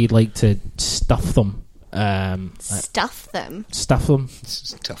obviously you'd like to stuff them, Stuff them. stuff them.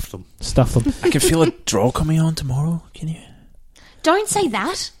 I can feel a draw coming on tomorrow. Can you? Don't say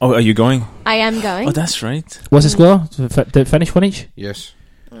that. Oh, are you going? I am going. Oh, that's right. What's the score? Did it finish one each? yes.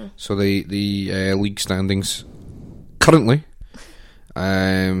 So the league standings currently,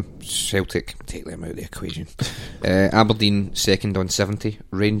 Celtic take them out of the equation. Aberdeen second on 70,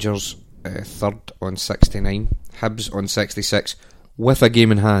 Rangers third on 69, Hibs on 66 with a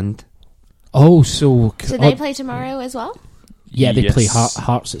game in hand. Oh, so So they play tomorrow as well? yeah, they play Yes.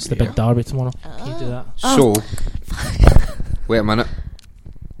 Hearts. It's the big derby tomorrow. Can you do that? Oh. So wait a minute.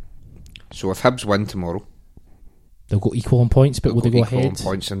 So if Hibs win tomorrow, They'll go equal on points, but will they go equal on ahead?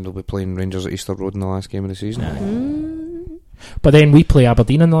 points, and they'll be playing Rangers at Easter Road in the last game of the season. But then we play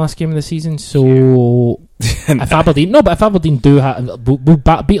Aberdeen in the last game of the season, so if Aberdeen do we'll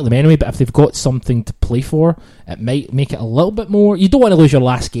beat them anyway, but if they've got something to play for, it might make it a little bit more. You don't want to lose your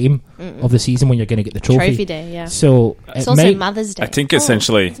last game of the season when you're going to get the trophy. Day, yeah. So It's it also might, Mother's Day. I think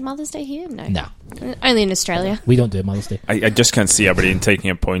essentially- Is Mother's Day here? No. Nah, Only in Australia. we don't do it Mother's Day. I just can't see Aberdeen taking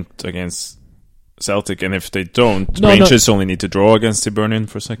a point against Celtic, and if they don't, No, Rangers only need to draw against Hibernian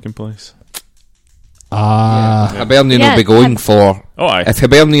for second place. Hibernian Yeah, will be going for. Oh, aye. If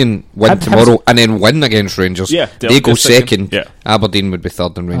Hibernian win Hibs- tomorrow and then win against Rangers, Yeah, they go second. Yeah. Aberdeen would be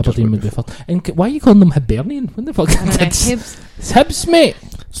third, and Rangers Aberdeen would be first. And why are you calling them Hibernian? What the fuck? I don't know. It's Hibs. Hibs, mate.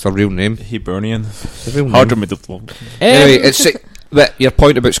 It's their real name. Hibernian. It's their real name. Harder middle. Anyway, but your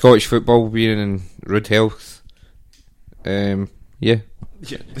point about Scottish football being in rude health, yeah.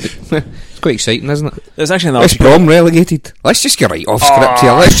 It's quite exciting, isn't it? There's actually an West article. Brom relegated. Let's just get right off script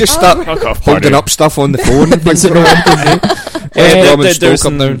here. Let's just start Fuck off, holding Barney. up stuff on the phone and things.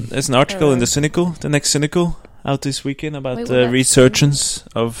 There's an article in the Cynical, the next Cynical, out this weekend about Wait, the what? resurgence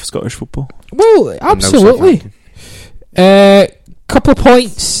of Scottish football. Well, absolutely. Couple of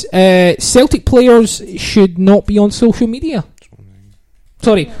points. Celtic players should not be on social media.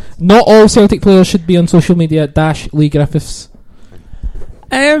 Sorry, not all Celtic players should be on social media. Lee Griffiths.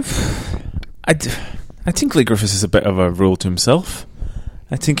 I think Lee Griffiths is a bit of a rule to himself.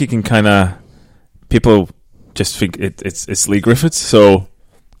 I think he can kind of... People just think it's Lee Griffiths, so,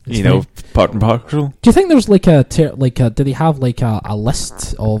 part and parcel. Do you think there's like do they have like a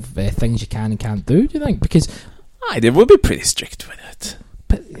list of things you can and can't do? Do you think? Because Aye, they will be pretty strict with it.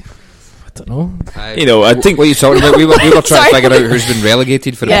 I don't know. I think... What are you talking about? We were trying to figure out who's been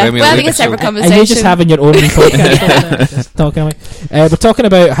relegated for the Yeah, Premier we're League. having a separate Are conversation. you just having your own podcast? Just talking about. We're talking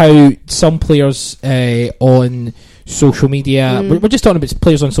about how some players on social media. We're just talking about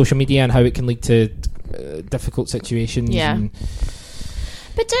players on social media and how it can lead to difficult situations. Yeah. and-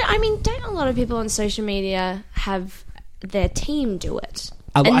 But don't a lot of people on social media have their team do it?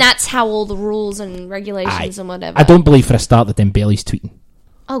 I- And that's how all the rules and regulations and whatever. I don't believe for a start that Dembele's tweeting.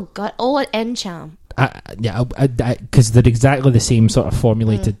 Oh, God. Or at Encharm. Because they're exactly the same sort of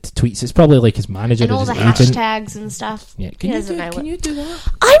formulated tweets. It's probably like his manager And or all his the agent. hashtags and stuff. Yeah, He can doesn't know what. you do that?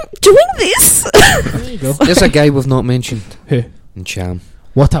 I'm doing this! There you go. There's a guy we've not mentioned. Who? In Cham.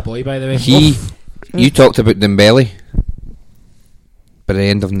 What a boy, by the way. You talked about Dembele. By the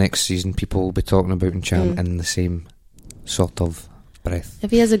end of next season, people will be talking about Cham in the same sort of breath.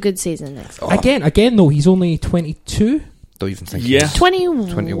 If he has a good season next Again, though, he's only 22. Don't even think. Yeah.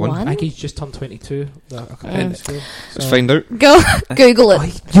 21. I think he's just turned 22. Let's find out. Go Google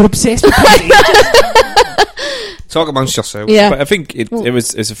it. You're obsessed with Talk amongst yourselves. Yeah. But I think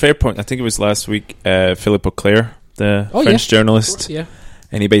it's a fair point. I think it was last week, Philippe Auclair, the French journalist, Yeah.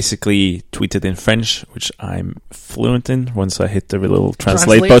 and he basically tweeted in French, which I'm fluent in once I hit the little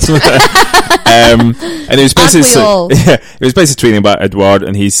translate button. And he was basically Aren't we all? he was basically tweeting about Edouard,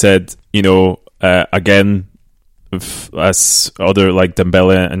 and he said, again, as other like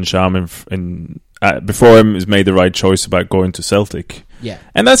Dembele and Cham before him has made the right choice about going to Celtic. Yeah.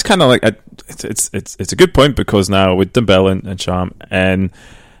 And that's kind of like it's a good point, because now with Dembele and Cham and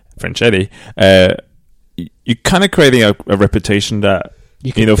Franchetti, you're kind of creating a reputation that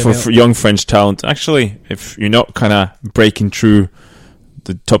you know, for young French talent. Actually, if you're not kind of breaking through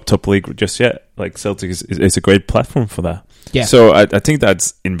the top league just yet, like Celtic is a great platform for that. Yeah. So I think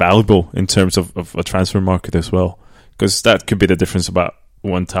that's invaluable in terms of a transfer market as well, because that could be the difference about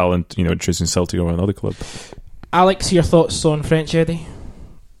one talent, you know, choosing Celtic or another club. Alex, your thoughts on French Eddie?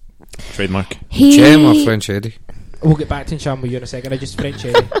 Trademark. Gem or French Eddie? We'll get back to Ncham with you in a second. I just French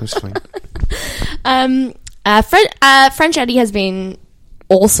Eddie. That's fine. French Eddie has been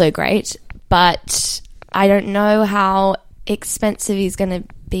also great, but I don't know how expensive he's going to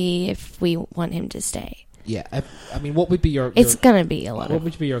be if we want him to stay. Yeah, I mean, what would be your? It's going to be a lot. What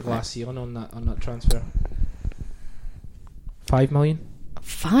would be your glass ceiling on that transfer? 5 million.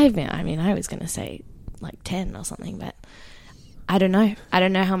 5 million. I mean, I was going to say like 10 or something, but I don't know. I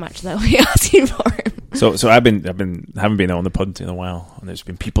don't know how much they'll be asking for him. So haven't been on the pod in a while, and there's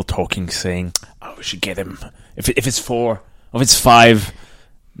been people talking, saying, "Oh, we should get him if it's 4, or if it's 5,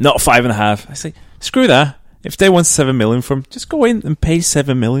 not 5.5." I say, screw that. If they want 7 million for him, just go in and pay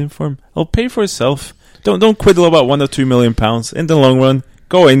 7 million for him. He'll pay for himself. Don't quiddle about £1 or £2 million. In the long run,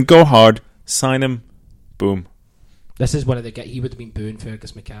 go in, go hard, sign him, boom. This is one of the he would have been booing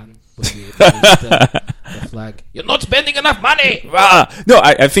Fergus McCann with the flag. You're not spending enough money. No,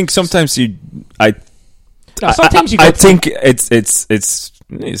 I think sometimes I think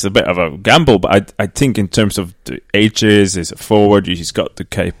it's a bit of a gamble, but I think in terms of the ages, is a forward, he's got the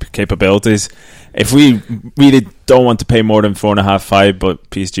capabilities. If we really don't want to pay more than 4.5, 5, but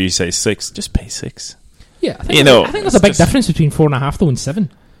PSG says 6, just pay 6. Yeah, I think there's a big difference between 4.5 though and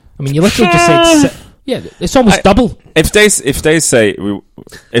 7. I mean, you literally just said yeah, it's almost double. If they say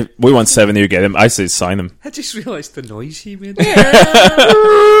if we want 7, you get him, I say sign him. I just realised the noise he made.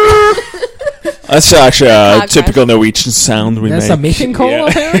 That's actually a typical Norwegian sound we make. That's a mating call.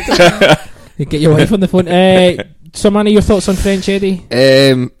 Yeah. You get your wife on the phone. So, Manny, your thoughts on French Eddie?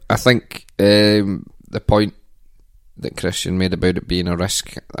 I think the point that Christian made about it being a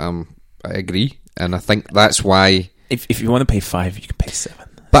risk, I agree, and I think that's why. If you want to pay 5, you can pay 7.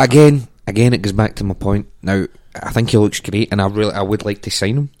 But again, it goes back to my point. Now, I think he looks great, and I would like to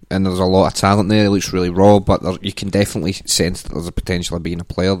sign him. And there's a lot of talent there. He looks really raw, but you can definitely sense that there's a potential of being a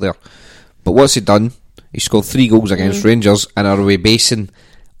player there. But what's he done? He scored 3 goals against Rangers, and are we basing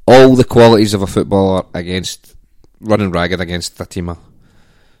all the qualities of a footballer against running ragged against the team?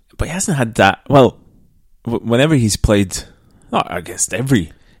 But he hasn't had that. Well, whenever he's played, not against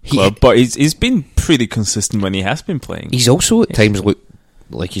every club, but he's been pretty consistent when he has been playing. He's also at times looked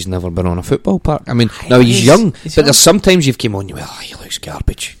like he's never been on a football park. I mean, now he's young, but there's sometimes you've come on, he looks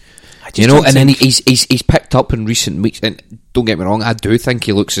garbage. You know, and then he's picked up in recent weeks. And don't get me wrong, I do think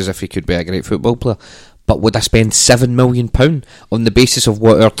he looks as if he could be a great football player. But would I spend £7 million on the basis of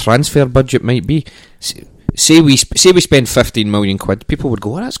what our transfer budget might be? Say we spend 15 million quid, people would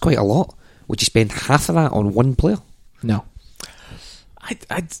go, "Oh, that's quite a lot." Would you spend half of that on one player? No. I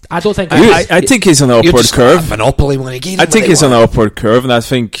don't think. I think he's on an upward curve. Monopoly money again. I think he's on an upward curve, and I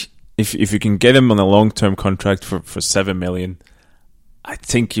think if you can get him on a long-term contract for 7 million, I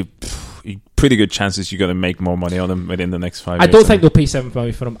think you pretty good chances you're going to make more money on him within the next 5 years. I don't think they'll pay 7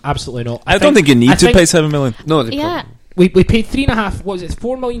 million for him. Absolutely not. I don't think you need to pay 7 million. No, yeah. We paid 3.5. What was it?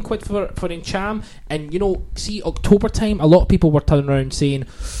 4 million quid for Ncham, and see, October time, a lot of people were turning around saying,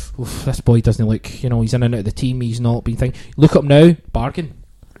 "Oof, this boy doesn't look. He's in and out of the team. He's not been thinking." Look up now, bargain.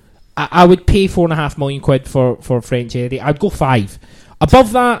 I would pay 4.5 million quid for French Eddie. I'd go 5.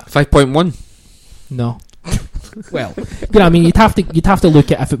 Above that, 5.1. No. Well, I mean, you'd have to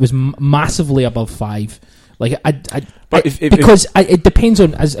look at if it was massively above 5. Like it depends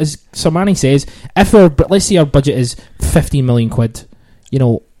on, as Sir Manny says, let's say our budget is 15 million quid,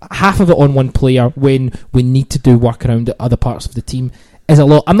 half of it on one player when we need to do work around other parts of the team is a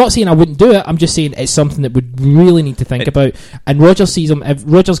lot. I'm not saying I wouldn't do it. I'm just saying it's something that we'd really need to think about. And Rodgers sees him.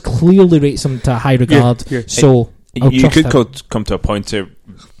 Rodgers clearly rates him to a high regard. Yeah. So you could come to a point here,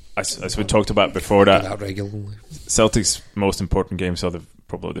 as we talked about before, that Celtic's most important games are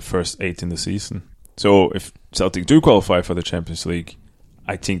probably the first 8 in the season. So if Celtic do qualify for the Champions League,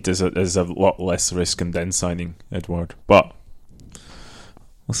 I think there's a lot less risk in then signing Edouard. But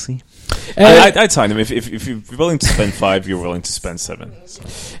we'll see. I'd sign him if you're willing to spend 5. You're willing to spend 7. So.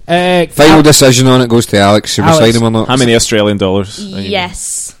 Final decision on it goes to Alex. Should we sign him or not? How many Australian dollars?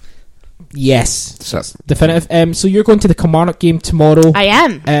 Yes. Yes. Definitive. So you're going to the Kilmarnock game tomorrow. I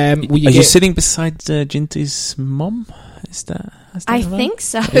am. Are you sitting beside Ginty's mum? Is that? I think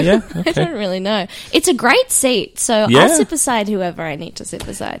so. Yeah? Okay. I don't really know. It's a great seat, so I'll sit beside whoever I need to sit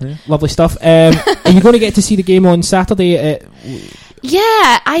beside. Yeah. Lovely stuff. Are you going to get to see the game on Saturday?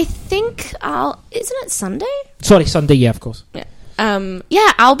 Yeah, I think I'll... Isn't it Sunday? Sorry, Sunday, yeah, of course. Yeah.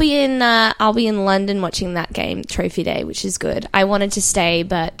 I'll be in London watching that game, Trophy Day, which is good. I wanted to stay,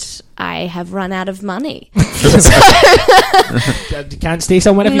 but I have run out of money. You can't stay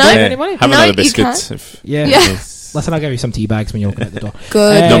somewhere if you don't have any money. Have No, another you biscuit. can't. Yeah. Yeah. Listen, I'll give you some tea bags when you open at the door.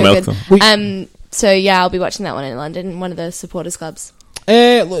 Good. No good, milk, good. though. So yeah, I'll be watching that one in London, one of the supporters clubs.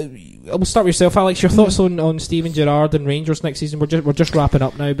 Look, we'll start with yourself, Alex. Your thoughts on Steven Gerrard and Rangers next season? We're just wrapping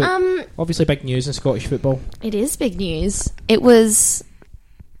up now, but obviously big news in Scottish football. It is big news. It was.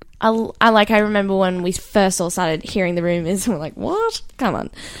 I remember when we first all started hearing the rumours, and we're like, what? Come on.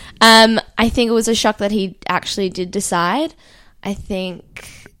 I think it was a shock that he actually did decide. I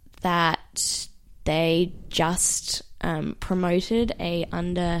think that they just promoted a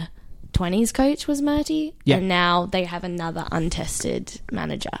under-20s coach, was Murty, and now they have another untested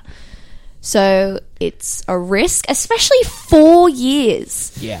manager. So it's a risk, especially 4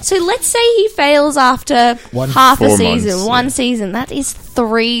 years. Yeah. So let's say he fails after half a 4 season, months, one season. That is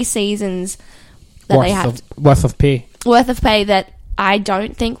 3 seasons that they have worth of pay. worth of pay that I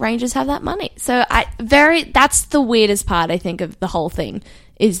don't think Rangers have that money. So that's the weirdest part, I think, of the whole thing.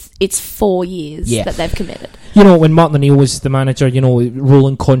 Is it's 4 years that they've committed. You know, when Martin O'Neill was the manager, you know,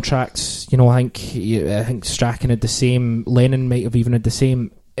 rolling contracts. You know, I think Strachan had the same. Lennon might have even had the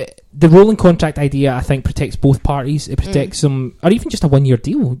same. The rolling contract idea, I think, protects both parties. It protects them, or even just a 1 year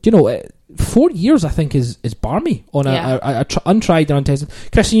deal. You know, 4 years, I think, is barmy on a untried and untested.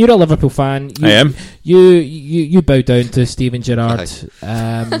 Christian, you're a Liverpool fan. I am. You bow down to Steven Gerrard. Is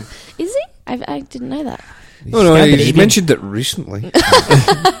he? I didn't know that. No, he mentioned it recently.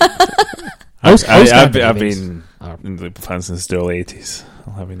 I've been in the Liverpool fan since the early 80s.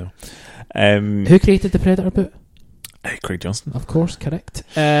 I'll have you know. Who created the Predator boot? Craig Johnston. Of course, correct.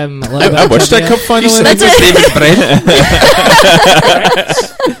 I watched that cup final.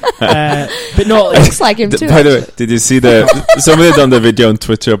 But no, Looks like him too. By the way, did you see somebody had done the video on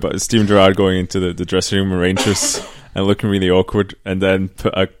Twitter about Steven Gerrard going into the dressing room of Rangers and looking really awkward, and then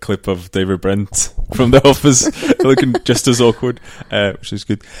put a clip of David Brent from The Office looking just as awkward, which is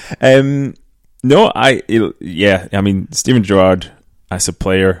good. I mean, Steven Gerrard as a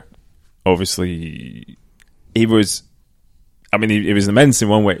player, obviously, he was immense in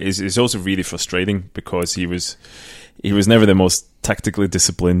one way. It's also really frustrating because he was never the most tactically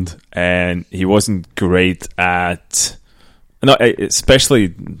disciplined, and he wasn't great at,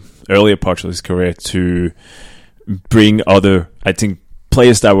 especially earlier parts of his career, to bring other, I think,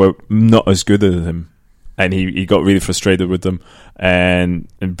 players that were not as good as him, and he got really frustrated with them and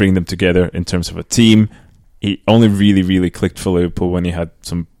bring them together in terms of a team. He only really, really clicked for Liverpool when he had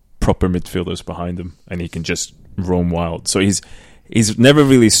some proper midfielders behind him, and he can just roam wild. So he's never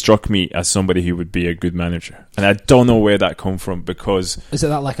really struck me as somebody who would be a good manager, and I don't know where that come from, because is it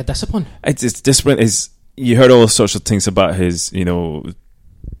that lack of discipline? It's discipline. You heard all sorts of things about his,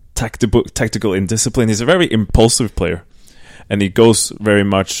 tactical indiscipline. He's a very impulsive player, and he goes very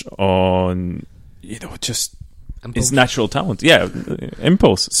much on, just impulse. His natural talent. Yeah,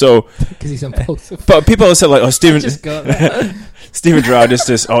 impulse. So because he's impulsive. But people have said like, Steven Gerrard is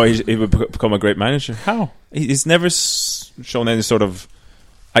this. He would become a great manager. How? He's never shown any sort of.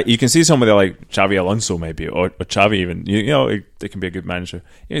 You can see somebody like Xavi Alonso maybe, or Xavi even. They can be a good manager.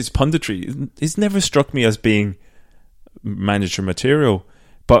 His punditry. He's never struck me as being manager material.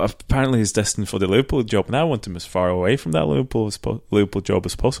 But apparently he's destined for the Liverpool job, and I want him as far away from that Liverpool job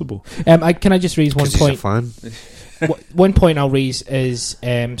as possible. Can I just raise one point? He's a fan. One point I'll raise is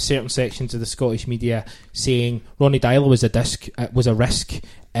certain sections of the Scottish media saying Ronny Deila was a risk.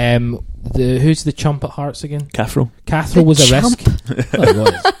 Who's the chump at Hearts again? Cathro was a risk.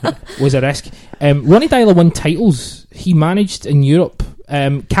 Was a risk. Ronny Deila won titles. He managed in Europe.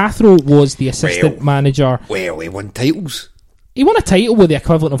 Cathro was the assistant manager. Well, he won titles. He won a title with the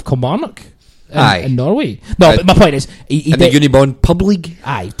equivalent of Kilmarnock in Norway. No, but my point is, he in the Unibond Pub League.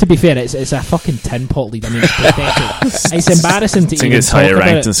 Aye, to be fair, it's a fucking tin pot league. I mean, it's pathetic. It's embarrassing to even talk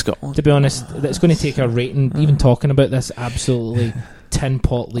about it, in Scotland. To be honest, it's going to take a rating. Even talking about this absolutely tin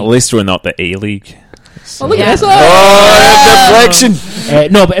pot league. At least we're not the A League. So. Oh, look at this!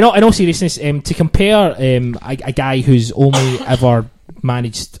 Deflection. No, but in all seriousness, to compare a guy who's only ever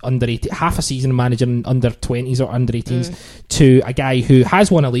managed under 18, half a season managing under 20s or under 18s to a guy who has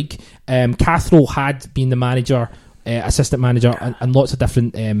won a league. Cathro had been the manager, assistant manager, and lots of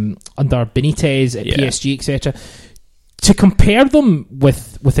different under Benitez at PSG, etc. To compare them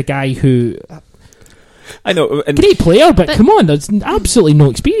with a guy who, I know, great player, but come on, there's absolutely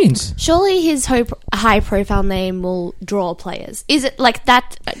no experience. Surely his high-profile name will draw players. Is it like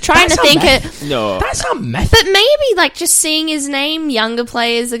that? Trying That's to a think myth. it. No, That's a myth. But maybe, like, just seeing his name, younger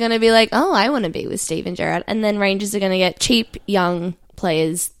players are going to be like, oh, I want to be with Steven Gerrard. And then Rangers are going to get cheap, young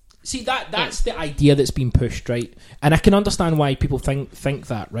players. See, that's the idea that's been pushed, right? And I can understand why people think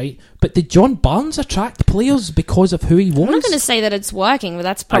that, right? But did John Barnes attract players because of who he was? I'm not going to say that it's working, but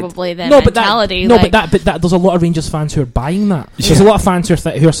that's probably their But mentality. that there's a lot of Rangers fans who are buying that. There's a lot of fans who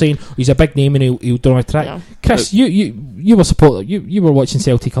are saying he's a big name and he'll draw attract. Yeah. Chris, you were you were watching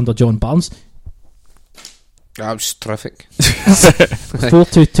Celtic under John Barnes. That was terrific.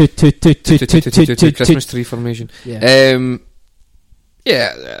 4-2-2-2-2-2-2-2-2. Christmas tree formation. Yeah.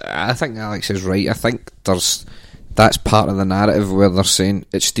 Yeah, I think Alex is right. I think that's part of the narrative where they're saying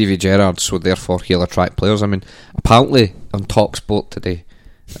it's Stevie Gerrard, so therefore he'll attract players. I mean, apparently on TalkSport today,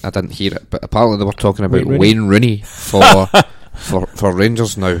 I didn't hear it, but apparently they were talking about Wayne Rooney for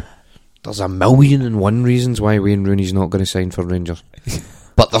Rangers now. There's 1,000,001 reasons why Wayne Rooney's not going to sign for Rangers,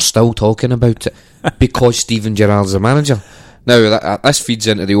 but they're still talking about it because Steven Gerrard's the manager. Now, this feeds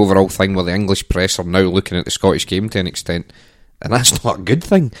into the overall thing where the English press are now looking at the Scottish game to an extent. And that's not a good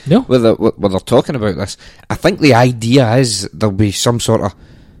thing. No. When they're talking about this. I think the idea is there'll be some sort of,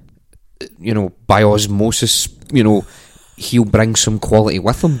 by osmosis, he'll bring some quality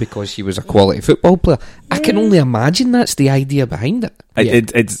with him because he was a quality football player. I can only imagine that's the idea behind it.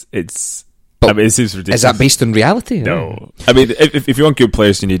 It's. But I mean, it seems ridiculous. Is that based on reality? No. I mean, if you want good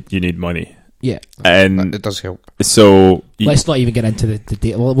players, you need money. Yeah. And it does help. So let's not even get into the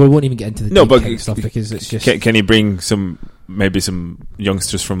data. Well, we won't even get into the deep stuff because it's just. Can he bring some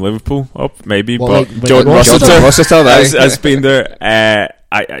youngsters from Liverpool up? Maybe, Well, but like Jordan Rossiter has been there.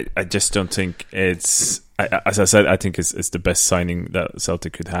 I just don't think it's. As I said, I think it's the best signing that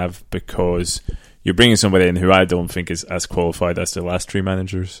Celtic could have because you're bringing somebody in who I don't think is as qualified as the last three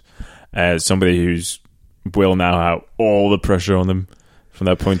managers. Somebody who's will now have all the pressure on them from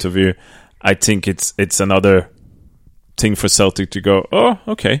that point of view. I think it's another thing for Celtic to go, oh,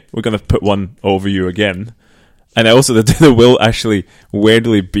 okay, we're going to put one over you again. And also that there will actually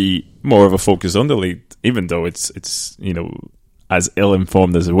weirdly be more of a focus on the league, even though it's as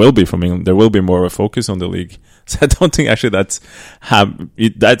ill-informed as it will be from England, there will be more of a focus on the league. So I don't think actually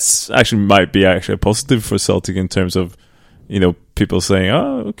that's actually might be actually a positive for Celtic in terms of, people saying,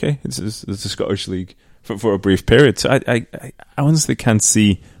 oh, okay, it's the Scottish League for a brief period. So I honestly can't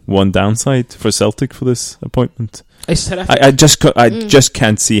see one downside for Celtic for this appointment. It's terrific. I just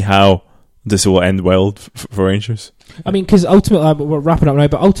can't see how this will end well for Rangers. I mean, because ultimately, we're wrapping up now,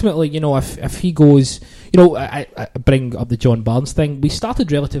 but ultimately, if he goes, I bring up the John Barnes thing. We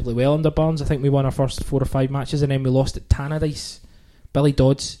started relatively well under Barnes. I think we won our first 4 or 5 matches, and then we lost at Tannadice. Billy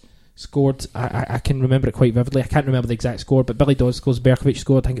Dodds scored. I can remember it quite vividly. I can't remember the exact score, but Billy Dodds scores. Berkovic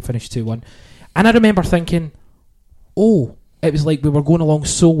scored. I think it finished 2-1. And I remember thinking, oh, it was like we were going along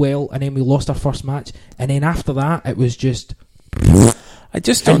so well, and then we lost our first match, and then after that, it was just. I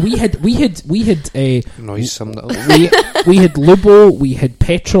just don't. And we had noise summed it up. we had Lubo, we had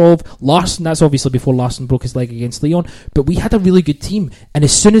Petrov, Larson. That's obviously before Larson broke his leg against Leon. But we had a really good team, and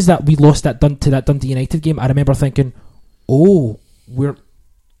as soon as that we lost that Dundee United game, I remember thinking, "Oh, we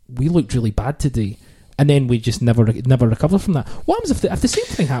looked really bad today." And then we just never recover from that. What happens if the same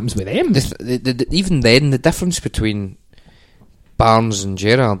thing happens with them? Even then, the difference between Barnes and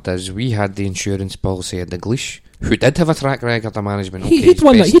Gerrard is we had the insurance policy at Dalglish, who did have a track record of management. Okay, he'd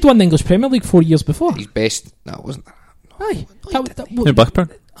won the English Premier League 4 years before. He's best. No, it wasn't. Aye,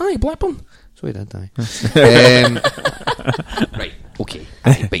 Blackburn. Aye, Blackburn. So he did, aye. Right, okay.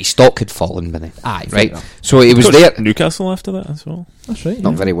 But his stock had fallen by then. Aye, right. So he was there. Newcastle after that as well. That's right.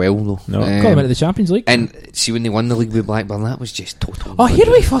 Not very well though. No, got him into the Champions League. And see when they won the league with Blackburn, that was just total. Oh, here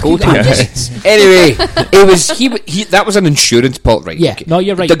we fucking go. Anyway, it was he. That was an insurance pot, right? Yeah. Okay. No,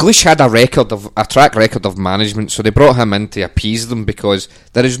 you're right. Dalglish had a track record of management, so they brought him in to appease them because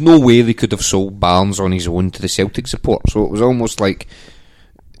there is no way they could have sold Barnes on his own to the Celtic support. So it was almost like,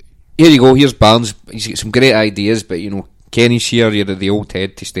 here you go, here's Barnes. He's got some great ideas, but Kenny's here. You're the old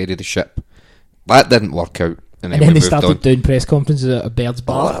head to steady the ship. That didn't work out. And then they started doing press conferences at a Bird's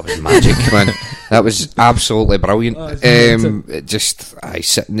Bar. Oh, that was magic, man. That was absolutely brilliant.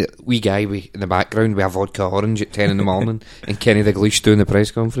 Sitting, wee guy in the background with a vodka orange at 10 in the morning, and Kenny Dalglish doing the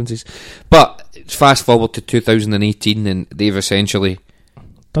press conferences. But fast forward to 2018, and they've essentially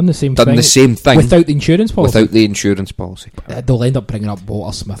done the same thing without the insurance policy. They'll end up bringing up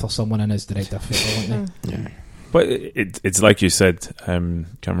Walter Smith or someone in as director of football, won't they? Yeah. But it's like you said, can't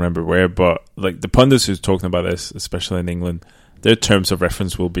remember where, but like the pundits who's talking about this, especially in England, their terms of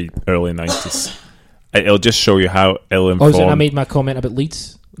reference will be early 90s. It'll just show you how ill-informed. Oh, I made my comment about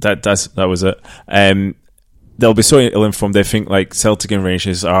Leeds. That was it. They'll be so ill-informed. They think like Celtic and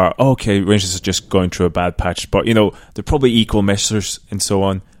Rangers are Rangers are just going through a bad patch, but they're probably equal measures and so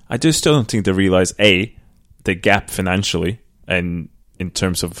on. I still don't think they realise the gap financially and in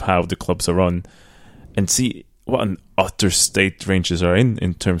terms of how the clubs are run, and see what an utter state Rangers are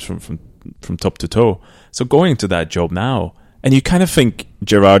in terms from top to toe. So going into that job now, and you kind of think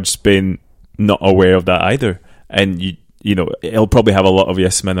Gerrard's been not aware of that either, and he'll probably have a lot of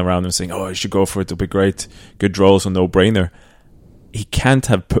yes men around him saying, "Oh, you should go for it. It'll be great. Good draws, a no-brainer." He can't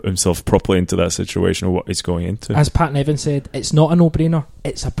have put himself properly into that situation or what he's going into. As Pat Nevin said, it's not a no-brainer,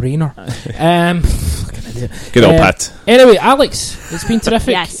 it's a brainer. Good old Pat. Anyway, Alex, it's been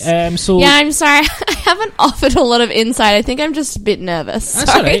terrific. Yes. I'm sorry. I haven't offered a lot of insight. I think I'm just a bit nervous.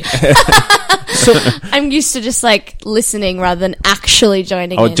 That's Sorry. all right. I'm used to just listening rather than actually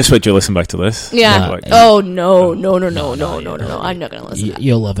joining in. Just wait till you listen back to this. Yeah. Like, No. I'm not going to listen.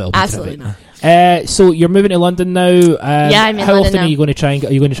 You'll love it. It'll be Absolutely terrific. not. So you're moving to London now. Yeah, I'm in How London often now. are you going to try and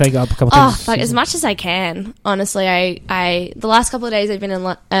get up a couple Oh, times? fuck, as much as I can. Honestly, I the last couple of days I've been in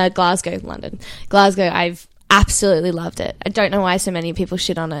London. Glasgow, I've absolutely loved it. I don't know why so many people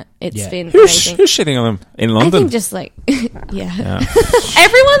shit on it. It's been amazing. Who's shitting on him in I London? think just yeah. Everyone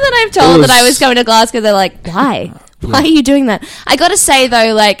that I've told that I was going to Glasgow, they're like, why? Why are you doing that? I got to say,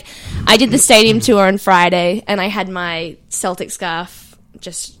 though, I did the stadium tour on Friday, and I had my Celtic scarf,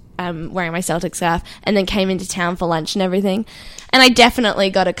 just wearing my Celtic scarf, and then came into town for lunch and everything. And I definitely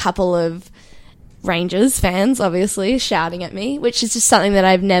got a couple of Rangers fans, obviously, shouting at me, which is just something that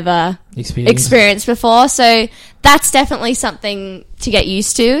I've never experienced before. So that's definitely something to get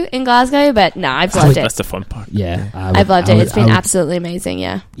used to in Glasgow. But no, I've loved it. That's the fun part. Yeah, I've loved it. It's been absolutely amazing.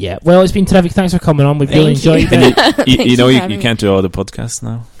 Yeah. Yeah. Well, it's been terrific. Thanks for coming on. We've really enjoyed it. And you can't do all the podcasts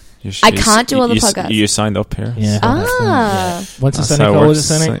now. I can't do all the podcasts. You signed up here. Yeah. Ah. Once a cynic, always a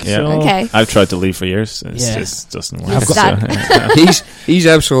cynic. Yeah. So. Okay. I've tried to leave for years. It just doesn't work. He's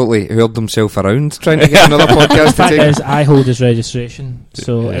absolutely hurled himself around trying to get another podcast The to fact take. is, I hold his registration,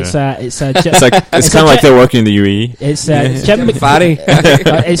 so it's It's kind of like they're working in the UAE. It's Jim Farry.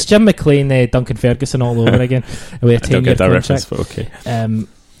 it's Jim McLean, Duncan Ferguson all over again with a I don't 10-year get that reference, contract. but okay.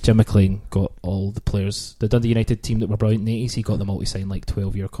 Jim McLean got all the players. The Dundee United team that were brilliant in the 80s, he got them all to sign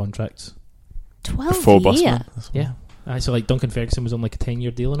 12-year contracts. 12 years. Yeah. So Duncan Ferguson was on a 10-year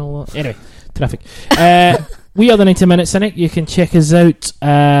deal and all that. Anyway, terrific. We are the 90 Minute Cynic. You can check us out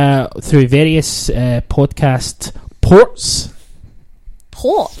through various podcast ports.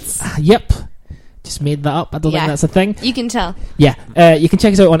 Yep. Just made that up. I don't think that's a thing. You can tell. Yeah. You can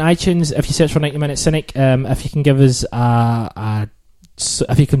check us out on iTunes if you search for 90 Minute Cynic. If you can give us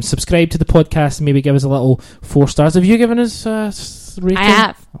if you can subscribe to the podcast and maybe give us a little 4 stars. Have you given us rating? I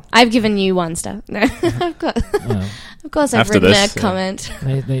have. I've given you 1 star. No, I've got. Of course, I've written a comment.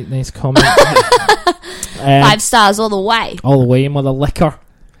 Nice comment. 5 stars all the way. All the way, mother liquor.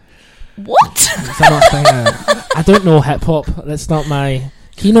 What? Is that not a thing? I don't know hip hop. That's not my.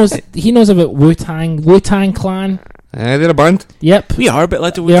 He knows about Wu-Tang Clan. They're a band. Yep. We are a bit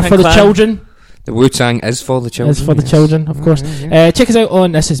like the They're Wu-Tang for the Clan. children. The Wu-Tang is for the children. It's for the children, of course. Check us out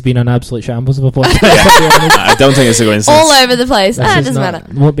on. This has been an absolute shambles of a podcast. I don't think it's a coincidence. All over the place. It doesn't matter.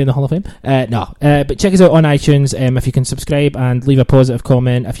 Won't be in the Hall of Fame. No. But check us out on iTunes. If you can subscribe and leave a positive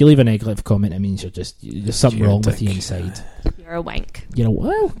comment. If you leave a negative comment, it means there's something wrong with you inside. You're a wank.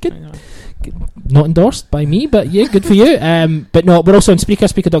 Well, good. Not endorsed by me, but yeah, good for you. But no, we're also on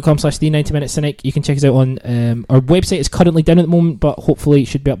Spreaker.com/the90Minute Cynic. You can check us out on our website is currently down at the moment, but hopefully it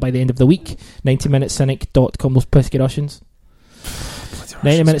should be up by the end of the week. 90minutecynic.com. Those pesky Russians.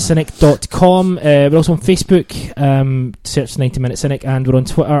 90minutecynic.com. We're also on Facebook. Search 90 Minute Cynic, and we're on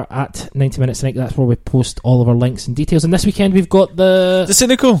Twitter at 90 Minute Cynic. That's where we post all of our links and details. And this weekend we've got the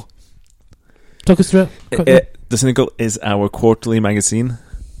Cynical. Talk us through it. The Cynical is our quarterly magazine.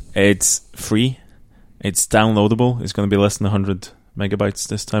 It's free. It's downloadable. It's going to be less than 100 megabytes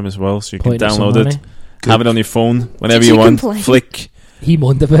this time as well, so you can download it, have it on your phone whenever you want. Flick. He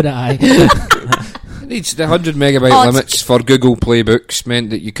moaned about it. The 100 megabyte limits for Google Play Books meant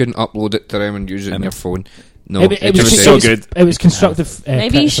that you couldn't upload it to them and use it on your phone. No, it was so good. It was constructive.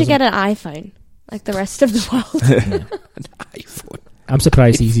 Maybe you should get an iPhone, like the rest of the world. An iPhone. I'm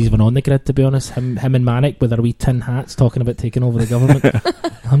surprised he's even on the grid, to be honest. Him and Manic with their wee tin hats talking about taking over the government.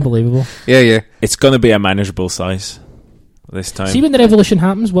 Unbelievable. Yeah. It's going to be a manageable size this time. See, when the revolution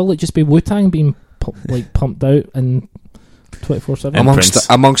happens, will it just be Wu-Tang being pumped out and 24/7?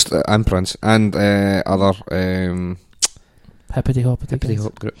 Amongst and Prince and other hippity hop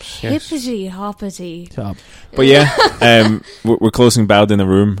groups. Yes. Hippity hoppity. Shut up. But yeah, we're closing Bowed in a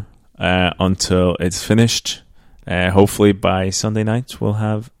Room until it's finished. hopefully by Sunday night we'll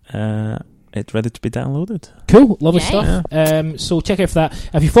have it ready to be downloaded. Cool, lovely Yay. stuff. So check out for that.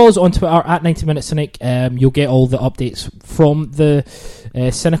 If you follow us on Twitter at 90 Minute Cynic, you'll get all the updates from the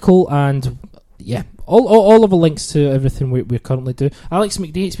Cynical, and yeah, all of the links to everything we currently do. Alex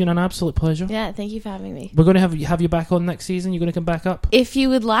McD, it's been an absolute pleasure. Yeah, thank you for having me. We're going to have you back on next season. You're going to come back up? If you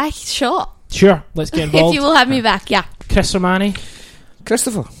would like, sure. Sure, let's get involved. If you will have me back, yeah. Chris Romani,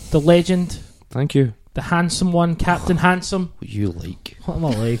 Christopher, the legend, thank you. the handsome one, Captain Handsome. What you like? What am I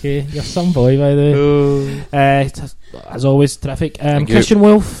like, eh? You're some boy, by the way. As always, terrific. Thank you. Christian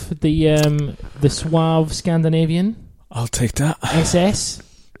Wolf, the suave Scandinavian. I'll take that. SS.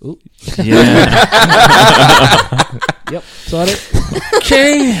 Ooh. Yeah. Yep, sorry.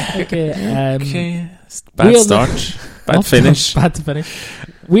 Okay. Okay. Okay. we Bad are start. Bad finish. Bad to finish.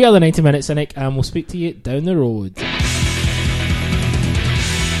 We are the 90 Minute Cynic, and we'll speak to you down the road.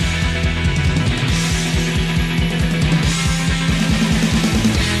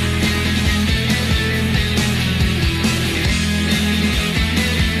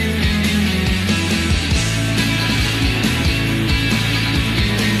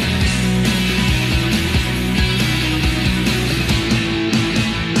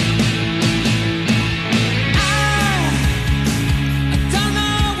 Don't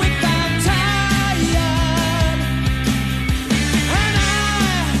know if I'm tired, and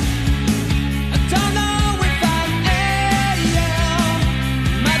I don't know if I'm ill.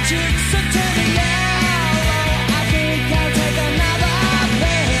 My cheeks are